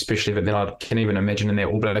Crusaders, especially, but then I can even imagine in that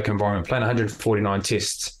All Black environment, playing 149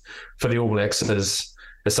 tests for the All Blacks is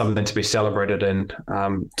something to be celebrated, and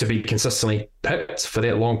to be consistently picked for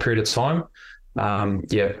that long period of time.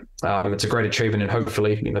 It's a great achievement, and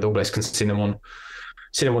hopefully, the All Blacks can send him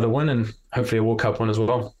with a win, and hopefully a World Cup win as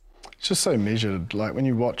well. It's just so measured. Like when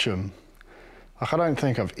you watch him, I don't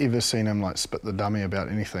think I've ever seen him spit the dummy about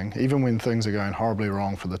anything, even when things are going horribly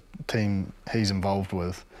wrong for the team he's involved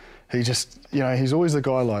with. He just, he's always the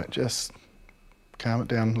guy just calm it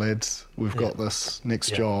down, lads. We've got this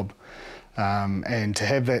next job. And to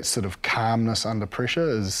have that sort of calmness under pressure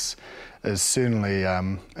is certainly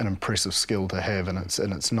an impressive skill to have, and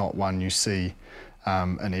it's not one you see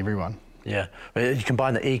in everyone. Yeah, you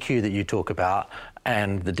combine the EQ that you talk about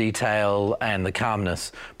and the detail and the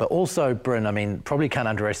calmness, but also, Bryn, probably can't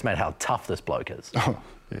underestimate how tough this bloke is. Oh,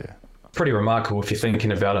 yeah. Pretty remarkable if you're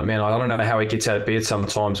thinking about it, man. I don't know how he gets out of bed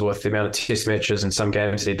sometimes with the amount of test matches and some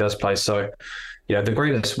games that he does play. So, one of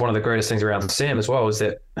the greatest things around Sam as well is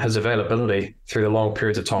that his availability through the long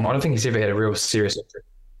periods of time. I don't think he's ever had a real serious injury.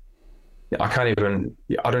 I don't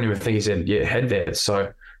even think he's had that.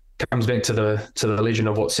 So comes back to the legend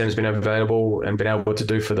of what Sam's been available and been able to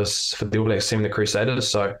do for the All Blacks team, the Crusaders.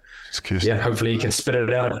 So yeah, hopefully he can spit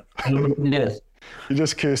it out. Yeah. You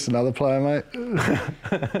just cursed another player, mate.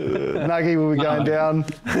 Nuggy will be going down.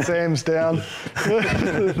 Sam's down.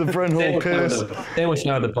 The Brynhall curse. Sam was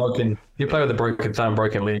the broken. You play with the broken thumb,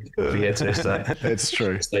 broken leg. Yeah, That's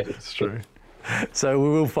true. That's true. So we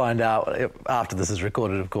will find out after this is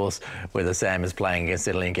recorded, of course, whether Sam is playing against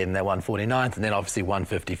Italy and getting that 149th, and then obviously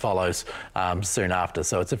 150 follows soon after.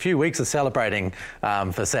 So it's a few weeks of celebrating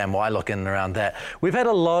for Sam Wailook in and around that. We've had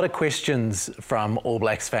a lot of questions from All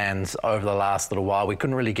Blacks fans over the last little while. We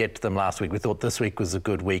couldn't really get to them last week. We thought this week was a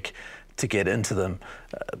good week to get into them,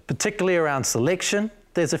 particularly around selection.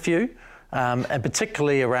 There's a few. And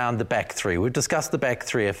particularly around the back three. We've discussed the back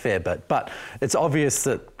three a fair bit, but it's obvious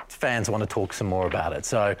that fans want to talk some more about it.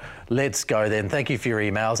 So let's go then. Thank you for your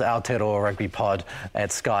emails,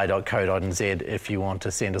 aotearoa@sky.co.nz if you want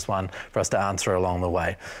to send us one for us to answer along the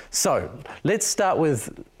way. So let's start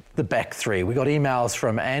with the back three. We got emails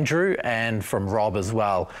from Andrew and from Rob as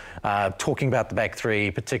well, talking about the back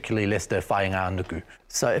three, particularly Leicester Fainga'a-Nuku.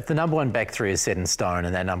 So if the number one back three is set in stone,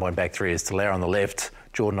 and that number one back three is Talaire on the left,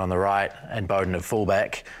 Jordan on the right, and Bowden at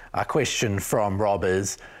fullback, our question from Rob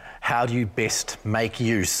is, how do you best make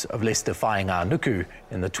use of Leicester Fainga'a-Nuku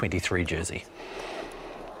in the 23 jersey?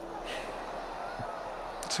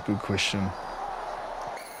 That's a good question.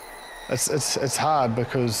 It's hard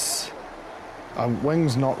because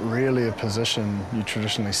wing's not really a position you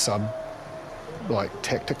traditionally sub, like,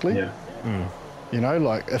 tactically. Yeah. You know,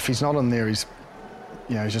 like, if he's not in there, he's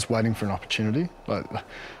just waiting for an opportunity. Like,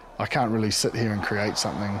 I can't really sit here and create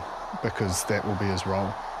something because that will be his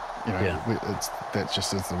role. That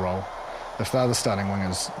just is the role. If they're the starting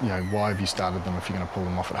wingers, why have you started them if you're going to pull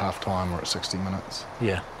them off at half time or at 60 minutes?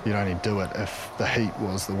 Yeah. You'd only do it if the heat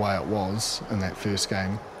was the way it was in that first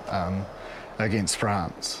game against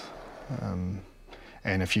France. And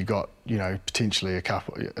if you got, potentially a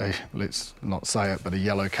couple, let's not say it, but a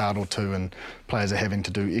yellow card or two and players are having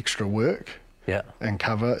to do extra work and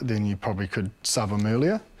cover, then you probably could sub them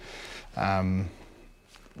earlier.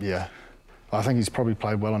 I think he's probably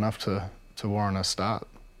played well enough to warrant a start.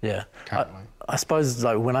 Yeah. I suppose,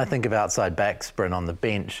 though, when I think of outside back sprint on the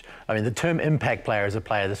bench, I mean, the term impact player is a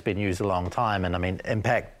player that's been used a long time, and I mean,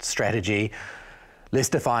 impact strategy,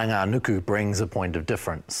 Leicester Fainga'a-Nuku brings a point of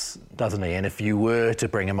difference, doesn't he? And if you were to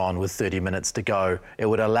bring him on with 30 minutes to go, it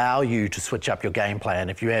would allow you to switch up your game plan.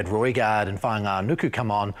 If you had Roygaard and Fainga'a-Nuku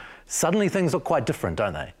come on, suddenly things look quite different,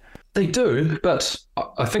 don't they? They do, but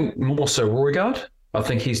I think more so Roygaard. I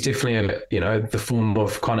think he's definitely, the form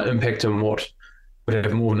of kind of impact and what would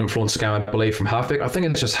have more of an influence game, I believe, from halfback. I think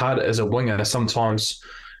it's just hard as a winger. Sometimes,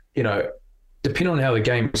 depending on how the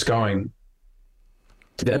game is going,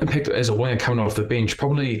 the impact as a winger coming off the bench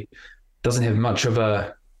probably doesn't have much of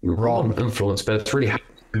a influence, but it's really hard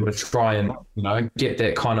to try and, get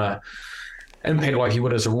that kind of impact like you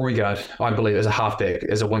would as a Roygaard, I believe, as a halfback,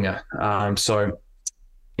 as a winger.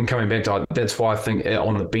 And coming back to that's why I think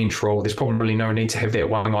on the bench role, there's probably no need to have that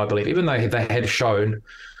wing, I believe. Even though they had shown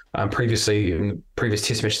previously in previous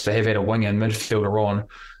test matches they have had a winger and midfielder on,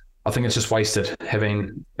 I think it's just wasted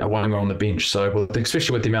having a winger on the bench. So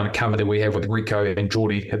especially with the amount of cover that we have with Rico and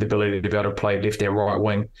Geordie, have the ability to be able to play left and right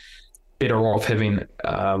wing, better off having,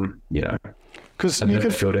 because a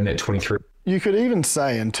midfield in that 23. You could even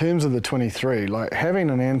say in terms of the 23, like having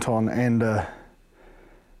an Anton and a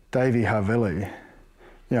Davy Havili,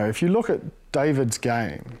 if you look at David's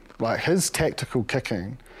game, like his tactical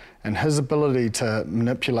kicking and his ability to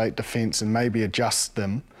manipulate defence and maybe adjust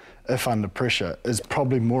them if under pressure is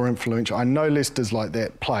probably more influential. I know Leicester's like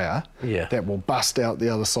that player that will bust out the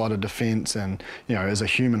other side of defence and, as a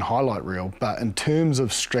human highlight reel. But in terms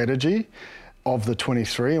of strategy of the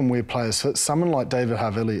 23 and where players fit, someone like David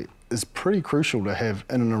Havili is pretty crucial to have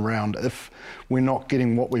in and around if we're not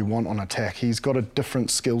getting what we want on attack. He's got a different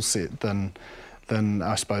skill set than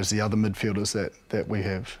I suppose the other midfielders that we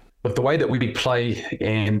have. With the way that we play,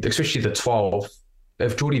 and especially the 12,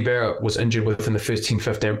 if Geordie Barrett was injured within the first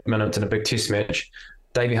 10-15 minutes in a big test match,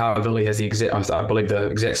 Davy Havili has the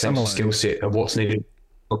exact same skill set of what's needed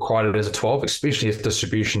required as a 12, especially if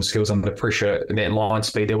distribution skills under pressure and that line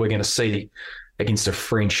speed that we're going to see against the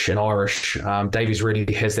French and Irish. Davies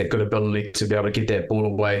really has that good ability to be able to get that ball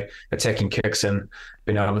away, attacking kicks and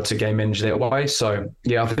being able to game manage that way. So,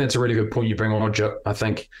 I think that's a really good point you bring on, Roger. I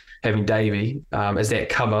think having Davey as that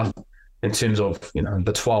cover in terms of,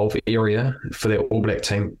 the 12 area for that All Black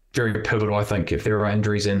team, very pivotal, I think, if there are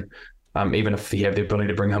injuries and even if you have the ability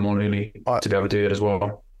to bring him on early to be able to do that as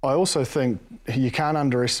well. I also think you can't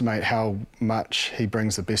underestimate how much he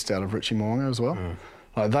brings the best out of Richie Mo'unga as well.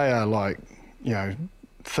 Like they are like,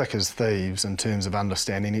 thick as thieves in terms of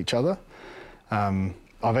understanding each other.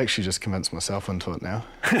 I've actually just convinced myself into it now.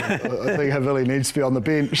 I think Havili needs to be on the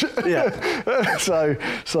bench. Yeah. So,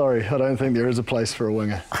 sorry, I don't think there is a place for a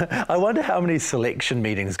winger. I wonder how many selection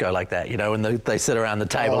meetings go like that. When they sit around the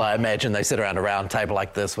table, I imagine they sit around a round table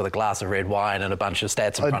like this with a glass of red wine and a bunch of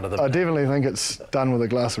stats in front of them. I definitely think it's done with a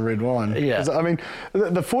glass of red wine. Yeah. I mean,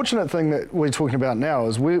 the fortunate thing that we're talking about now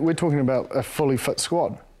is we're talking about a fully fit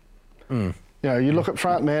squad. You look at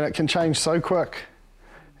front, man, it can change so quick.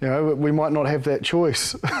 We might not have that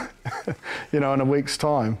choice, in a week's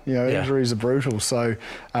time. Injuries are brutal. So,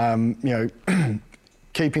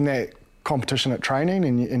 keeping that competition at training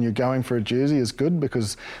and you're going for a jersey is good,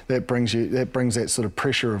 because that brings that sort of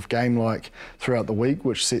pressure of game like throughout the week,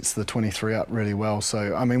 which sets the 23 up really well.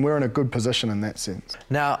 So, I mean, we're in a good position in that sense.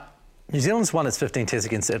 Now, New Zealand's won its 15 tests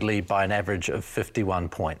against Italy by an average of 51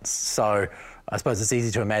 points. So I suppose it's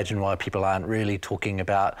easy to imagine why people aren't really talking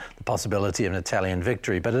about the possibility of an Italian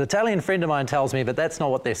victory. But an Italian friend of mine tells me that that's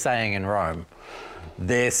not what they're saying in Rome.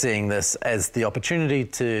 They're seeing this as the opportunity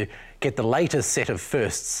to get the latest set of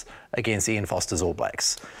firsts against Ian Foster's All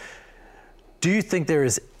Blacks. Do you think there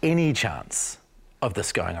is any chance of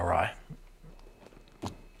this going awry?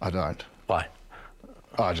 I don't. Why?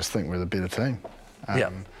 I just think we're the better team. Yeah.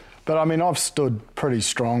 But I mean, I've stood pretty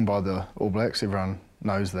strong by the All Blacks. Everyone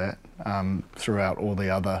knows that, throughout all the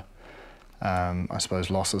other, I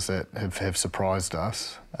suppose, losses that have surprised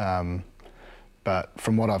us. But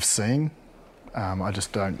from what I've seen, I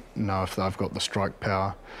just don't know if they've got the strike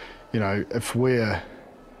power. If we're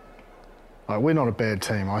not a bad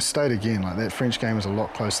team. I state again, that French game was a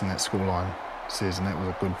lot closer than that scoreline says, and that was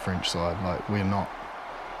a good French side. We're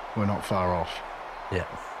not far off. Yeah.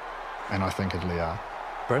 And I think Italy are.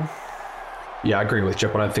 Bryn? Yeah, I agree with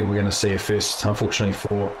Jip. I don't think we're going to see a first, unfortunately,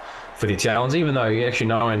 for the Italians. Even though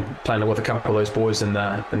playing with a couple of those boys in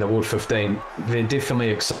the World 15, they're definitely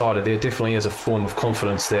excited. There definitely is a form of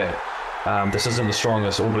confidence that this isn't the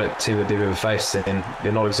strongest All Black team that they've ever faced, and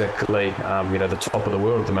they're not exactly the top of the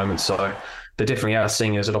world at the moment. So they definitely are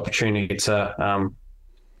seeing it as an opportunity to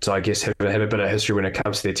I guess have a bit of history when it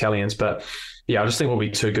comes to the Italians. But yeah, I just think we'll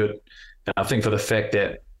be too good. And I think for the fact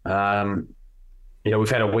that we've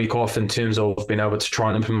had a week off in terms of being able to try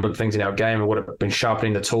and implement things in our game, and would have been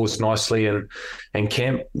sharpening the tools nicely in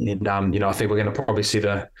camp. And I think we're going to probably see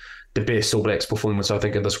the best All Blacks performance, I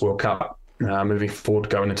think, in this World Cup moving forward,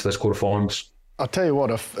 going into those quarterfinals. I'll tell you what,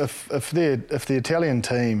 if the Italian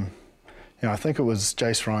team, I think it was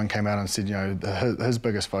Jace Ryan came out and said, his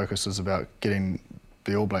biggest focus is about getting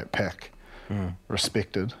the All Black pack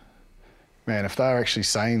respected. Man, if they're actually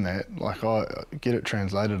saying that, I get it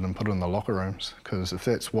translated and put it in the locker rooms, because if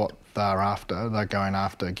that's what they're after, they're going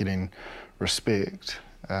after getting respect,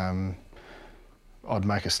 I'd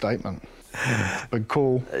make a statement. Big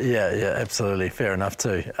call. Yeah, absolutely. Fair enough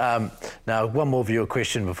too. Now, one more viewer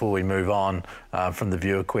question before we move on from the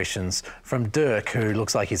viewer questions. From Dirk, who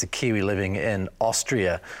looks like he's a Kiwi living in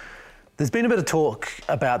Austria. There's been a bit of talk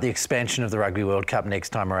about the expansion of the Rugby World Cup next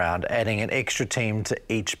time around, adding an extra team to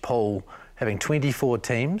each pool, having 24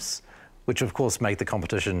 teams, which of course make the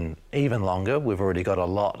competition even longer. We've already got a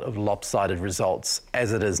lot of lopsided results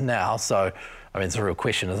as it is now. So, it's a real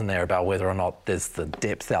question, isn't there, about whether or not there's the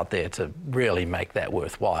depth out there to really make that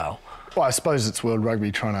worthwhile. Well, I suppose it's World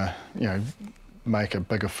Rugby trying to, make a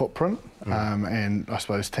bigger footprint. And I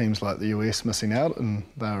suppose teams like the US missing out, and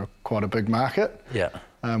they're quite a big market,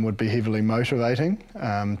 would be heavily motivating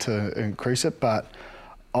to increase it. But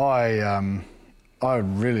I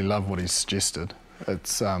really love what he's suggested.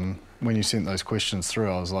 It's when you sent those questions through,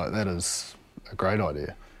 I was like, that is a great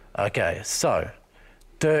idea. Okay, so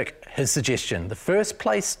Dirk, his suggestion, the first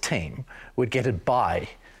place team would get a bye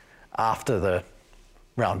after the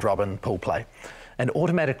round robin pool play and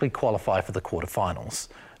automatically qualify for the quarterfinals.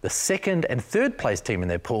 The second and third place team in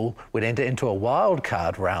their pool would enter into a wild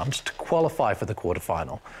card round to qualify for the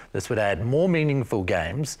quarterfinal. This would add more meaningful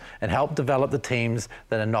games and help develop the teams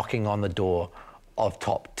that are knocking on the door of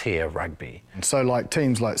top-tier rugby. And so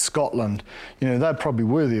teams like Scotland, they're probably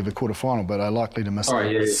worthy of a quarterfinal, but are likely to miss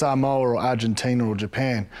Samoa or Argentina or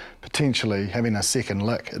Japan, potentially having a second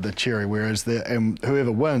lick at the cherry, whereas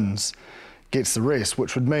whoever wins gets the rest,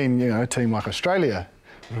 which would mean, a team like Australia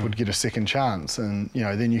would get a second chance, and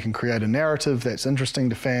then you can create a narrative that's interesting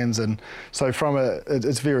to fans. And so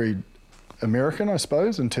it's very American, I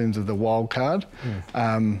suppose, in terms of the wild card,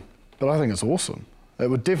 but I think it's awesome. It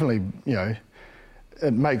would definitely,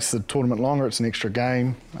 it makes the tournament longer. It's an extra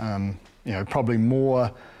game. Probably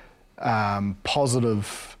more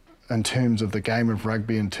positive in terms of the game of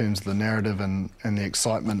rugby, in terms of the narrative and the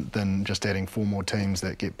excitement, than just adding 4 more teams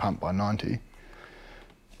that get pumped by 90.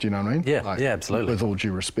 Do you know what I mean? Yeah, absolutely. With all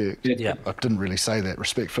due respect. Yeah. I didn't really say that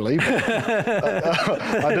respectfully, but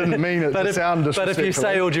I didn't mean it to sound disrespectful. But if you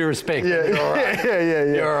say all due respect, yeah, you're all right. Yeah.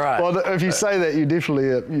 You're all right. Well, if you say that,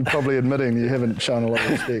 you're probably admitting you haven't shown a lot of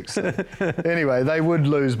respect. So. Anyway, they would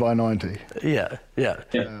lose by 90. Yeah.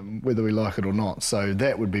 Whether we like it or not. So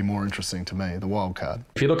that would be more interesting to me, the wild card.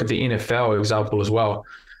 If you look at the NFL example as well,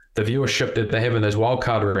 the viewership that they have in those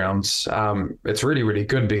wildcard rounds, it's really, really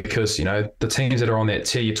good because, the teams that are on that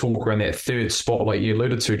tier, you talk around that third spot like you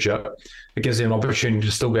alluded to, Joe, it gives them an opportunity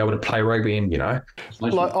to still be able to play rugby and,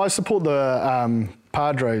 Like I support the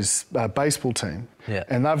Padres baseball team,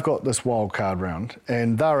 and they've got this wildcard round,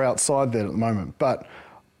 and they're outside that at the moment. But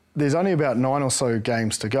there's only about 9 or so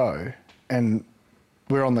games to go, and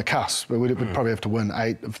we're on the cusp. We'd probably have to win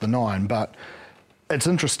 8 of the 9, but it's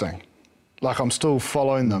interesting. Like, I'm still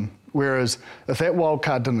following them. Whereas if that wild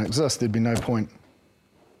card didn't exist, there'd be no point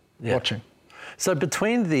watching. So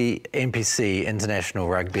between the NPC, International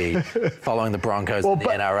Rugby, following the Broncos and the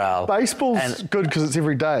NRL... Baseball's good because it's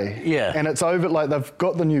every day. Yeah. And it's over, like, they've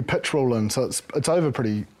got the new pitch rule in, so it's over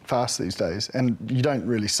pretty fast these days. And you don't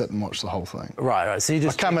really sit and watch the whole thing. Right. So you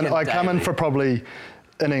just... I come in for probably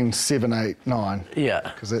innings 7, 8, 9. Yeah.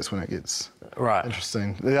 Because that's when it gets... Right.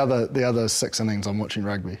 Interesting. The other 6 innings, I'm watching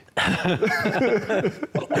rugby. I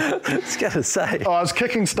was going to say. I was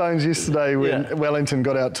kicking stones yesterday when Wellington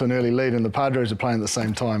got out to an early lead and the Padres were playing at the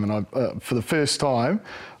same time. And I, for the first time,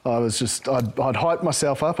 I'd hyped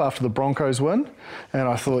myself up after the Broncos win. And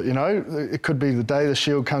I thought, it could be the day the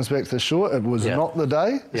Shield comes back to the shore. It was not the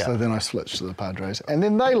day. Yeah. So then I switched to the Padres. And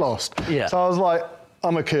then they lost. Yeah. So I was like,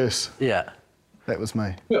 I'm a curse. Yeah. That was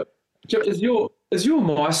me. Yeah. Is your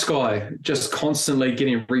My Sky just constantly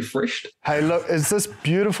getting refreshed? Hey, look, it's this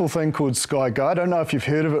beautiful thing called Sky Go. I don't know if you've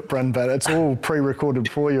heard of it, Bryn, but it's all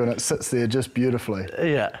pre-recorded for you and it sits there just beautifully.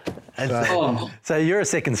 Yeah. So you're a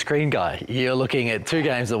second screen guy. You're looking at 2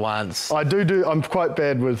 games at once. I'm quite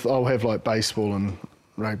bad with, I'll have like baseball and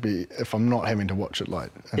rugby if I'm not having to watch it late.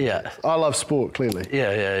 Yeah. I love sport, clearly.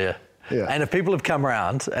 Yeah. And if people have come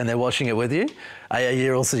around and they're watching it with you,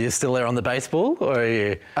 you're still there on the baseball, or are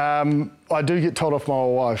you? I do get told off my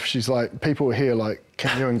wife. She's like, people are here, like,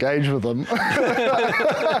 can you engage with them?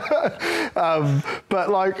 But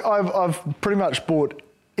like, I've pretty much bought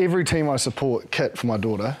every team I support kit for my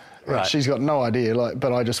daughter. Right. She's got no idea,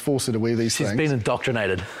 but I just force her to wear these things. She's been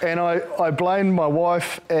indoctrinated. And I blame my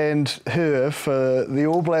wife and her for the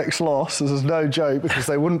All Blacks loss. This is no joke because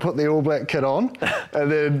they wouldn't put the All Black kit on.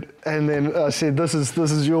 And then I said, this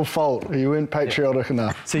is your fault. You weren't patriotic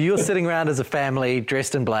enough. So you're sitting around as a family,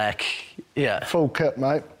 dressed in black. Yeah. Full kit,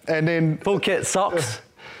 mate. And then full kit, socks.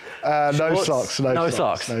 No socks. No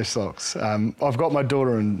socks. I've got my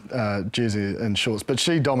daughter in jersey and shorts, but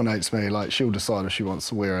she dominates me. Like, she'll decide if she wants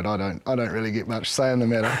to wear it. I don't really get much say in the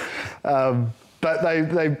matter. But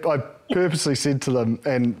I purposely said to them,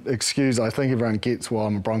 and I think everyone gets why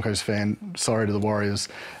I'm a Broncos fan. Sorry to the Warriors.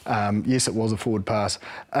 Yes, it was a forward pass.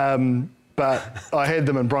 But I had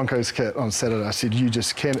them in Broncos kit on Saturday. I said, you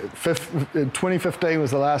just can't. 2015 was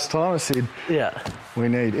the last time. I said, we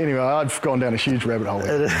need. Anyway, I'd gone down a huge rabbit hole.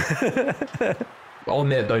 On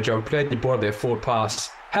that though, Joe, I'm glad you brought up that forward pass.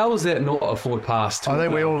 How is that not a forward pass? I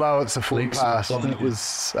think we all know it's a forward pass. It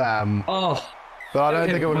was. But I don't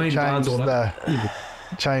think it would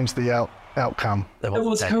have changed the outcome. It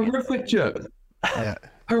was horrific, Joe. Yeah.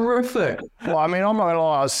 Horrific. Well, I mean, I'm not going to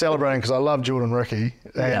lie, I was celebrating because I love Jordan Ricky.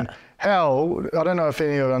 And Hal, I don't know if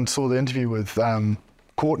anyone saw the interview with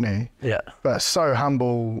Courtney, but so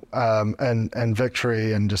humble in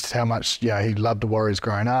victory and just how much he loved the Warriors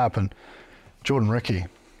growing up. And Jordan Ricky.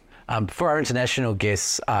 For our international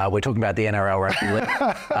guests, we're talking about the NRL Rugby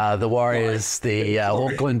League. The Warriors, the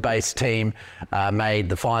Auckland-based team, made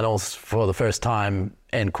the finals for the first time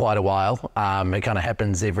in quite a while. It kind of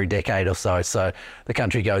happens every decade or so. So the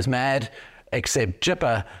country goes mad, except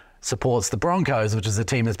Jipper supports the Broncos, which is a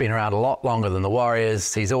team that's been around a lot longer than the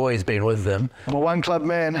Warriors. He's always been with them. I'm a one-club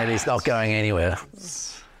man. And he's not going anywhere.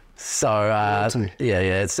 So,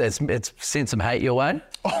 it's sent some hate your way?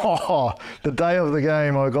 Oh, the day of the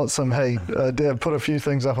game, I got some hate. I put a few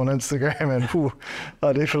things up on Instagram and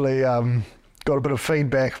I definitely got a bit of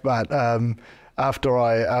feedback. But after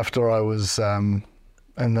I was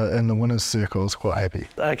in the winners' circle is quite happy.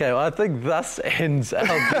 Okay, well, I think thus ends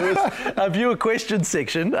our viewer question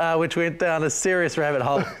section, which went down a serious rabbit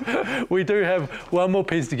hole. We do have one more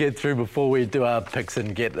piece to get through before we do our picks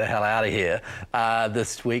and get the hell out of here.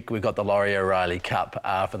 This week we've got the Laurie O'Reilly Cup.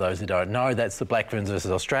 For those who don't know, that's the Black Ferns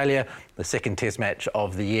versus Australia, the second test match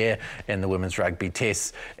of the year in the women's rugby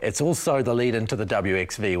tests. It's also the lead into the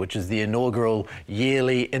WXV, which is the inaugural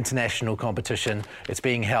yearly international competition. It's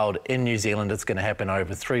being held in New Zealand. It's going to happen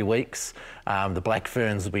over 3 weeks. The Black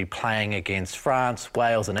Ferns will be playing against France,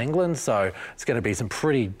 Wales and England, so it's going to be some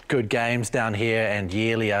pretty good games down here, and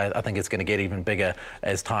yearly I think it's going to get even bigger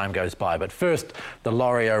as time goes by. But first, the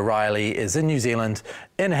Laurie O'Reilly is in New Zealand,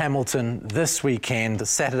 in Hamilton this weekend,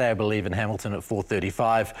 Saturday I believe in Hamilton at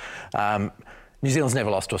 4:35. New Zealand's never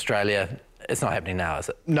lost to Australia. It's not happening now, is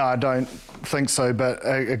it? No, I don't think so, but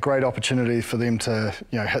a great opportunity for them to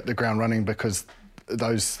hit the ground running, because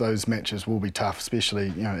those matches will be tough, especially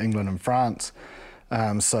England and France.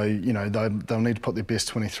 So they'll need to put their best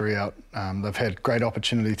 23 out. They've had great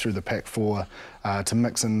opportunity through the Pac-4 to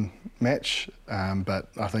mix and match, but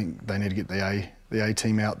I think they need to get the A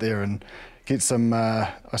team out there and get some,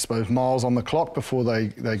 I suppose, miles on the clock before they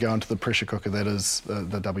go into the pressure cooker that is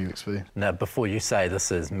the WXV. Now, before you say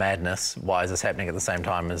this is madness, why is this happening at the same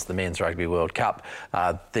time as the Men's Rugby World Cup?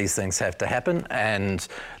 These things have to happen, and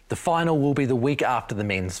the final will be the week after the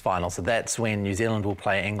men's final. So that's when New Zealand will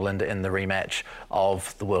play England in the rematch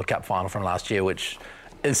of the World Cup final from last year, which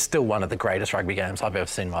is still one of the greatest rugby games I've ever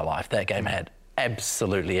seen in my life. That game had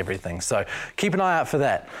absolutely everything. So keep an eye out for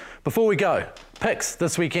that. Before we go, picks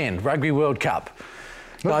this weekend, Rugby World Cup.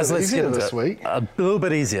 Guys, let's get into this it. Week. A little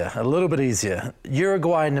bit easier.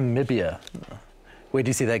 Uruguay, Namibia. Where do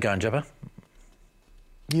you see that going, Jibber?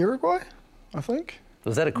 Uruguay, I think.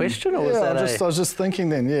 Was that a question, or was that I was just thinking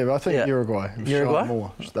then. Yeah, I think Uruguay. Uruguay?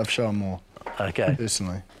 They've shown more. Okay.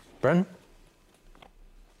 Personally. Bryn?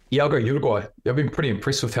 Yeah, I'll go Uruguay. I've been pretty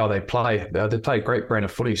impressed with how they play. They play a great brand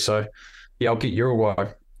of footy, so yeah, I'll get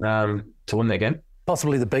Uruguay to win that game.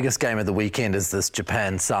 Possibly the biggest game of the weekend is this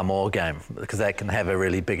Japan-Samoa game, because that can have a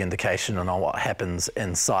really big indication on what happens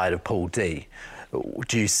inside of Pool D.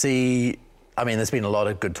 Do you see, there's been a lot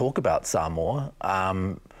of good talk about Samoa.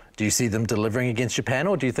 Do you see them delivering against Japan,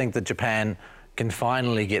 or do you think that Japan can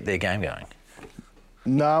finally get their game going?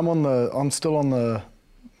 No, I'm still on the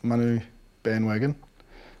Manu bandwagon.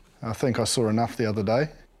 I think I saw enough the other day.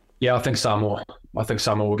 Yeah, I think Samoa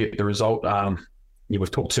will get the result.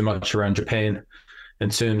 We've talked too much around Japan in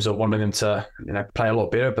terms of wanting them to play a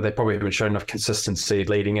lot better, but they probably haven't shown enough consistency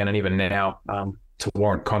leading in and even now to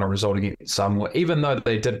warrant kind of result against Samoa, even though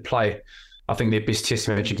they did play, I think, their best test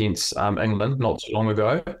match against England not too long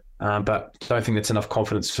ago. But I don't think that's enough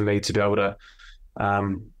confidence for me to be able to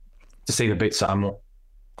see them beat Samoa.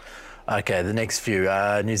 Okay, the next few,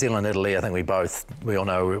 New Zealand, Italy, I think we all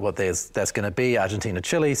know what that's going to be. Argentina,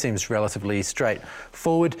 Chile seems relatively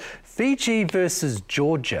straightforward. Fiji versus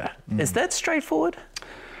Georgia, is that straightforward?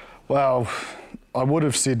 Well, I would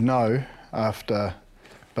have said no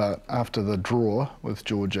but after the draw with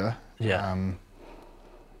Georgia, I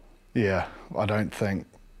don't think.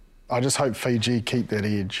 I just hope Fiji keep that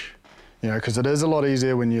edge, because it is a lot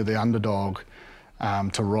easier when you're the underdog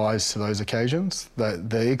to rise to those occasions.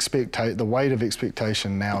 The weight of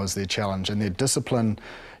expectation now is their challenge, and their discipline.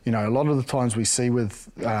 A lot of the times we see with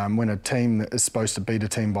when a team that is supposed to beat a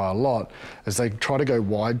team by a lot is they try to go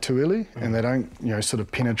wide too early, and they don't sort of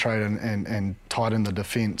penetrate and tighten the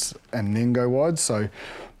defence and then go wide. So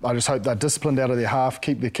I just hope they're disciplined out of their half,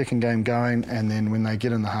 keep their kicking game going, and then when they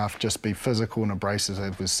get in the half, just be physical and abrasive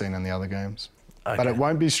as we've seen in the other games. Okay. But it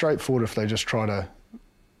won't be straightforward if they just try to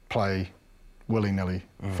play willy-nilly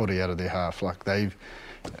footy out of their half. Like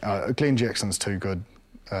Glenn Jackson's too good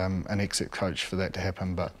an exit coach for that to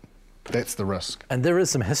happen, but that's the risk. And there is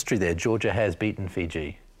some history there. Georgia has beaten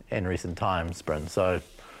Fiji in recent times, Bryn. So,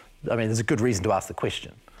 there's a good reason to ask the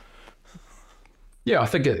question. Yeah, I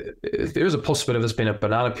think there is a possibility of this being a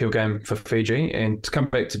banana peel game for Fiji. And to come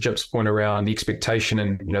back to Jip's point around the expectation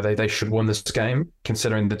and, they should win this game,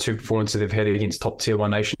 considering the two performances they've had against top tier 1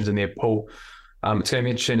 nations in their pool. It's going to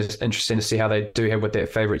be interesting to see how they do have with that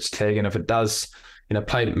favourites tag, and if it does,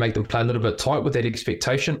 make them play a little bit tight with that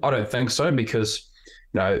expectation. I don't think so, because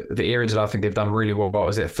the areas that I think they've done really well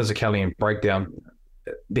is that physicality and breakdown,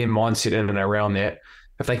 their mindset in and around that.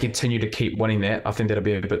 If they continue to keep winning that, I think that'll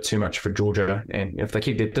be a bit too much for Georgia. And if they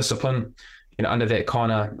keep their discipline, under that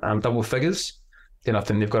kind of double figures, then I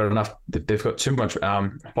think they've got enough. They've got too much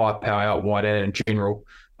firepower out wide and in general,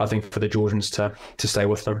 I think, for the Georgians to stay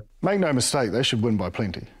with them. Make no mistake, they should win by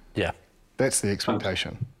plenty. Yeah. That's the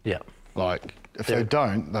expectation. Yeah. Like, if they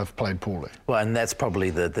don't, they've played poorly. Well, and that's probably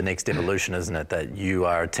the next evolution, isn't it? That you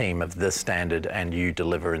are a team of this standard and you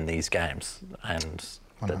deliver in these games. And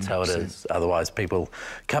that's 100%. How it is. Otherwise, people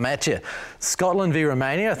come at you. Scotland v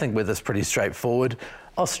Romania, I think with this pretty straightforward.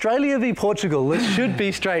 Australia v Portugal, this should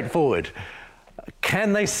be straightforward.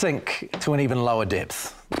 Can they sink to an even lower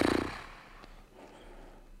depth?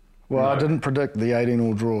 Well, no. I didn't predict the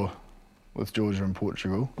 18-all draw with Georgia and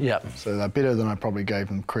Portugal. Yeah. So they're better than I probably gave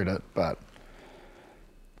them credit, but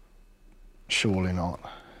surely not.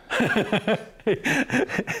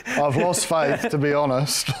 I've lost faith, to be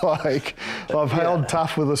honest. Like, I've held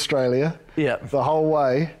tough with Australia the whole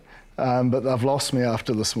way, but they've lost me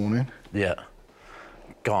after this morning. Yeah.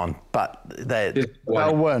 Gone. But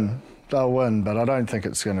they'll win. They'll win, but I don't think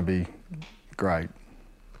it's going to be great.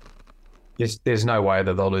 There's no way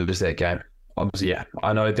that they'll lose that game. Obviously, yeah,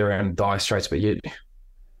 I know they're in dire straits, but you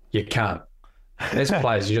can't. As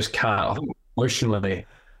players, you just can't. I think emotionally,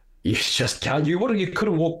 you just can't. You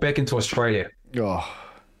couldn't walk back into Australia. Oh,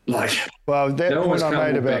 well, that point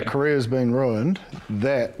I made about careers being ruined,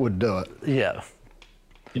 that would do it. Yeah.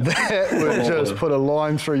 That would just put a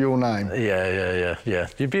line through your name. Yeah.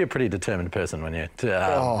 You'd be a pretty determined person, wouldn't you?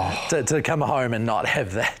 To come home and not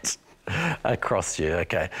have that across you.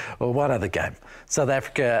 Okay. Well, one other game. South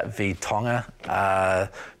Africa v Tonga.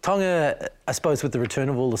 Tonga, I suppose with the return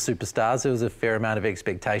of all the superstars, there was a fair amount of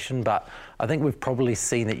expectation, but I think we've probably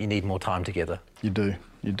seen that you need more time together. You do.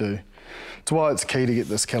 It's why it's key to get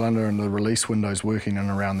this calendar and the release windows working in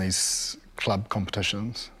around these club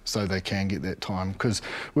competitions so they can get that time, because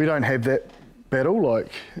we don't have that battle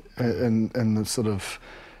like in the sort of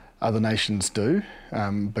other nations do,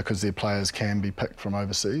 because their players can be picked from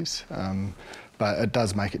overseas, but it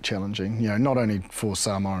does make it challenging, you know, not only for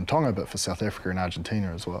Samoa and Tonga but for South Africa and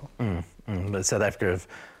Argentina as well. But South Africa have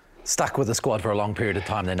stuck with the squad for a long period of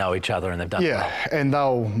time. They know each other and they've done well. And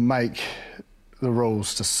they'll make the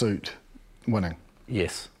rules to suit winning.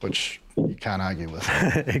 Yes. Which you can't argue with.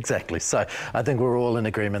 Exactly. So I think we're all in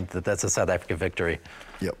agreement that that's a South Africa victory.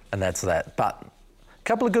 Yep. And that's that. But a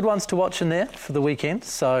couple of good ones to watch in there for the weekend.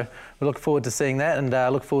 So we look forward to seeing that, and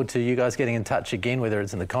look forward to you guys getting in touch again, whether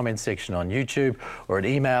it's in the comments section on YouTube or an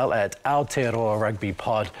email at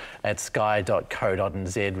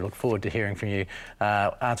aotearoarugbypod@sky.co.nz. We look forward to hearing from you,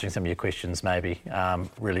 answering some of your questions maybe.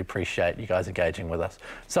 Really appreciate you guys engaging with us.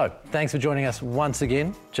 So thanks for joining us once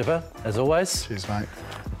again, Chipper, as always. Cheers, mate.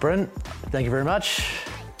 Bryn, thank you very much.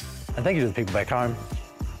 And thank you to the people back home.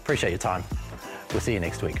 Appreciate your time. We'll see you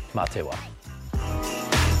next week. Mā te wā.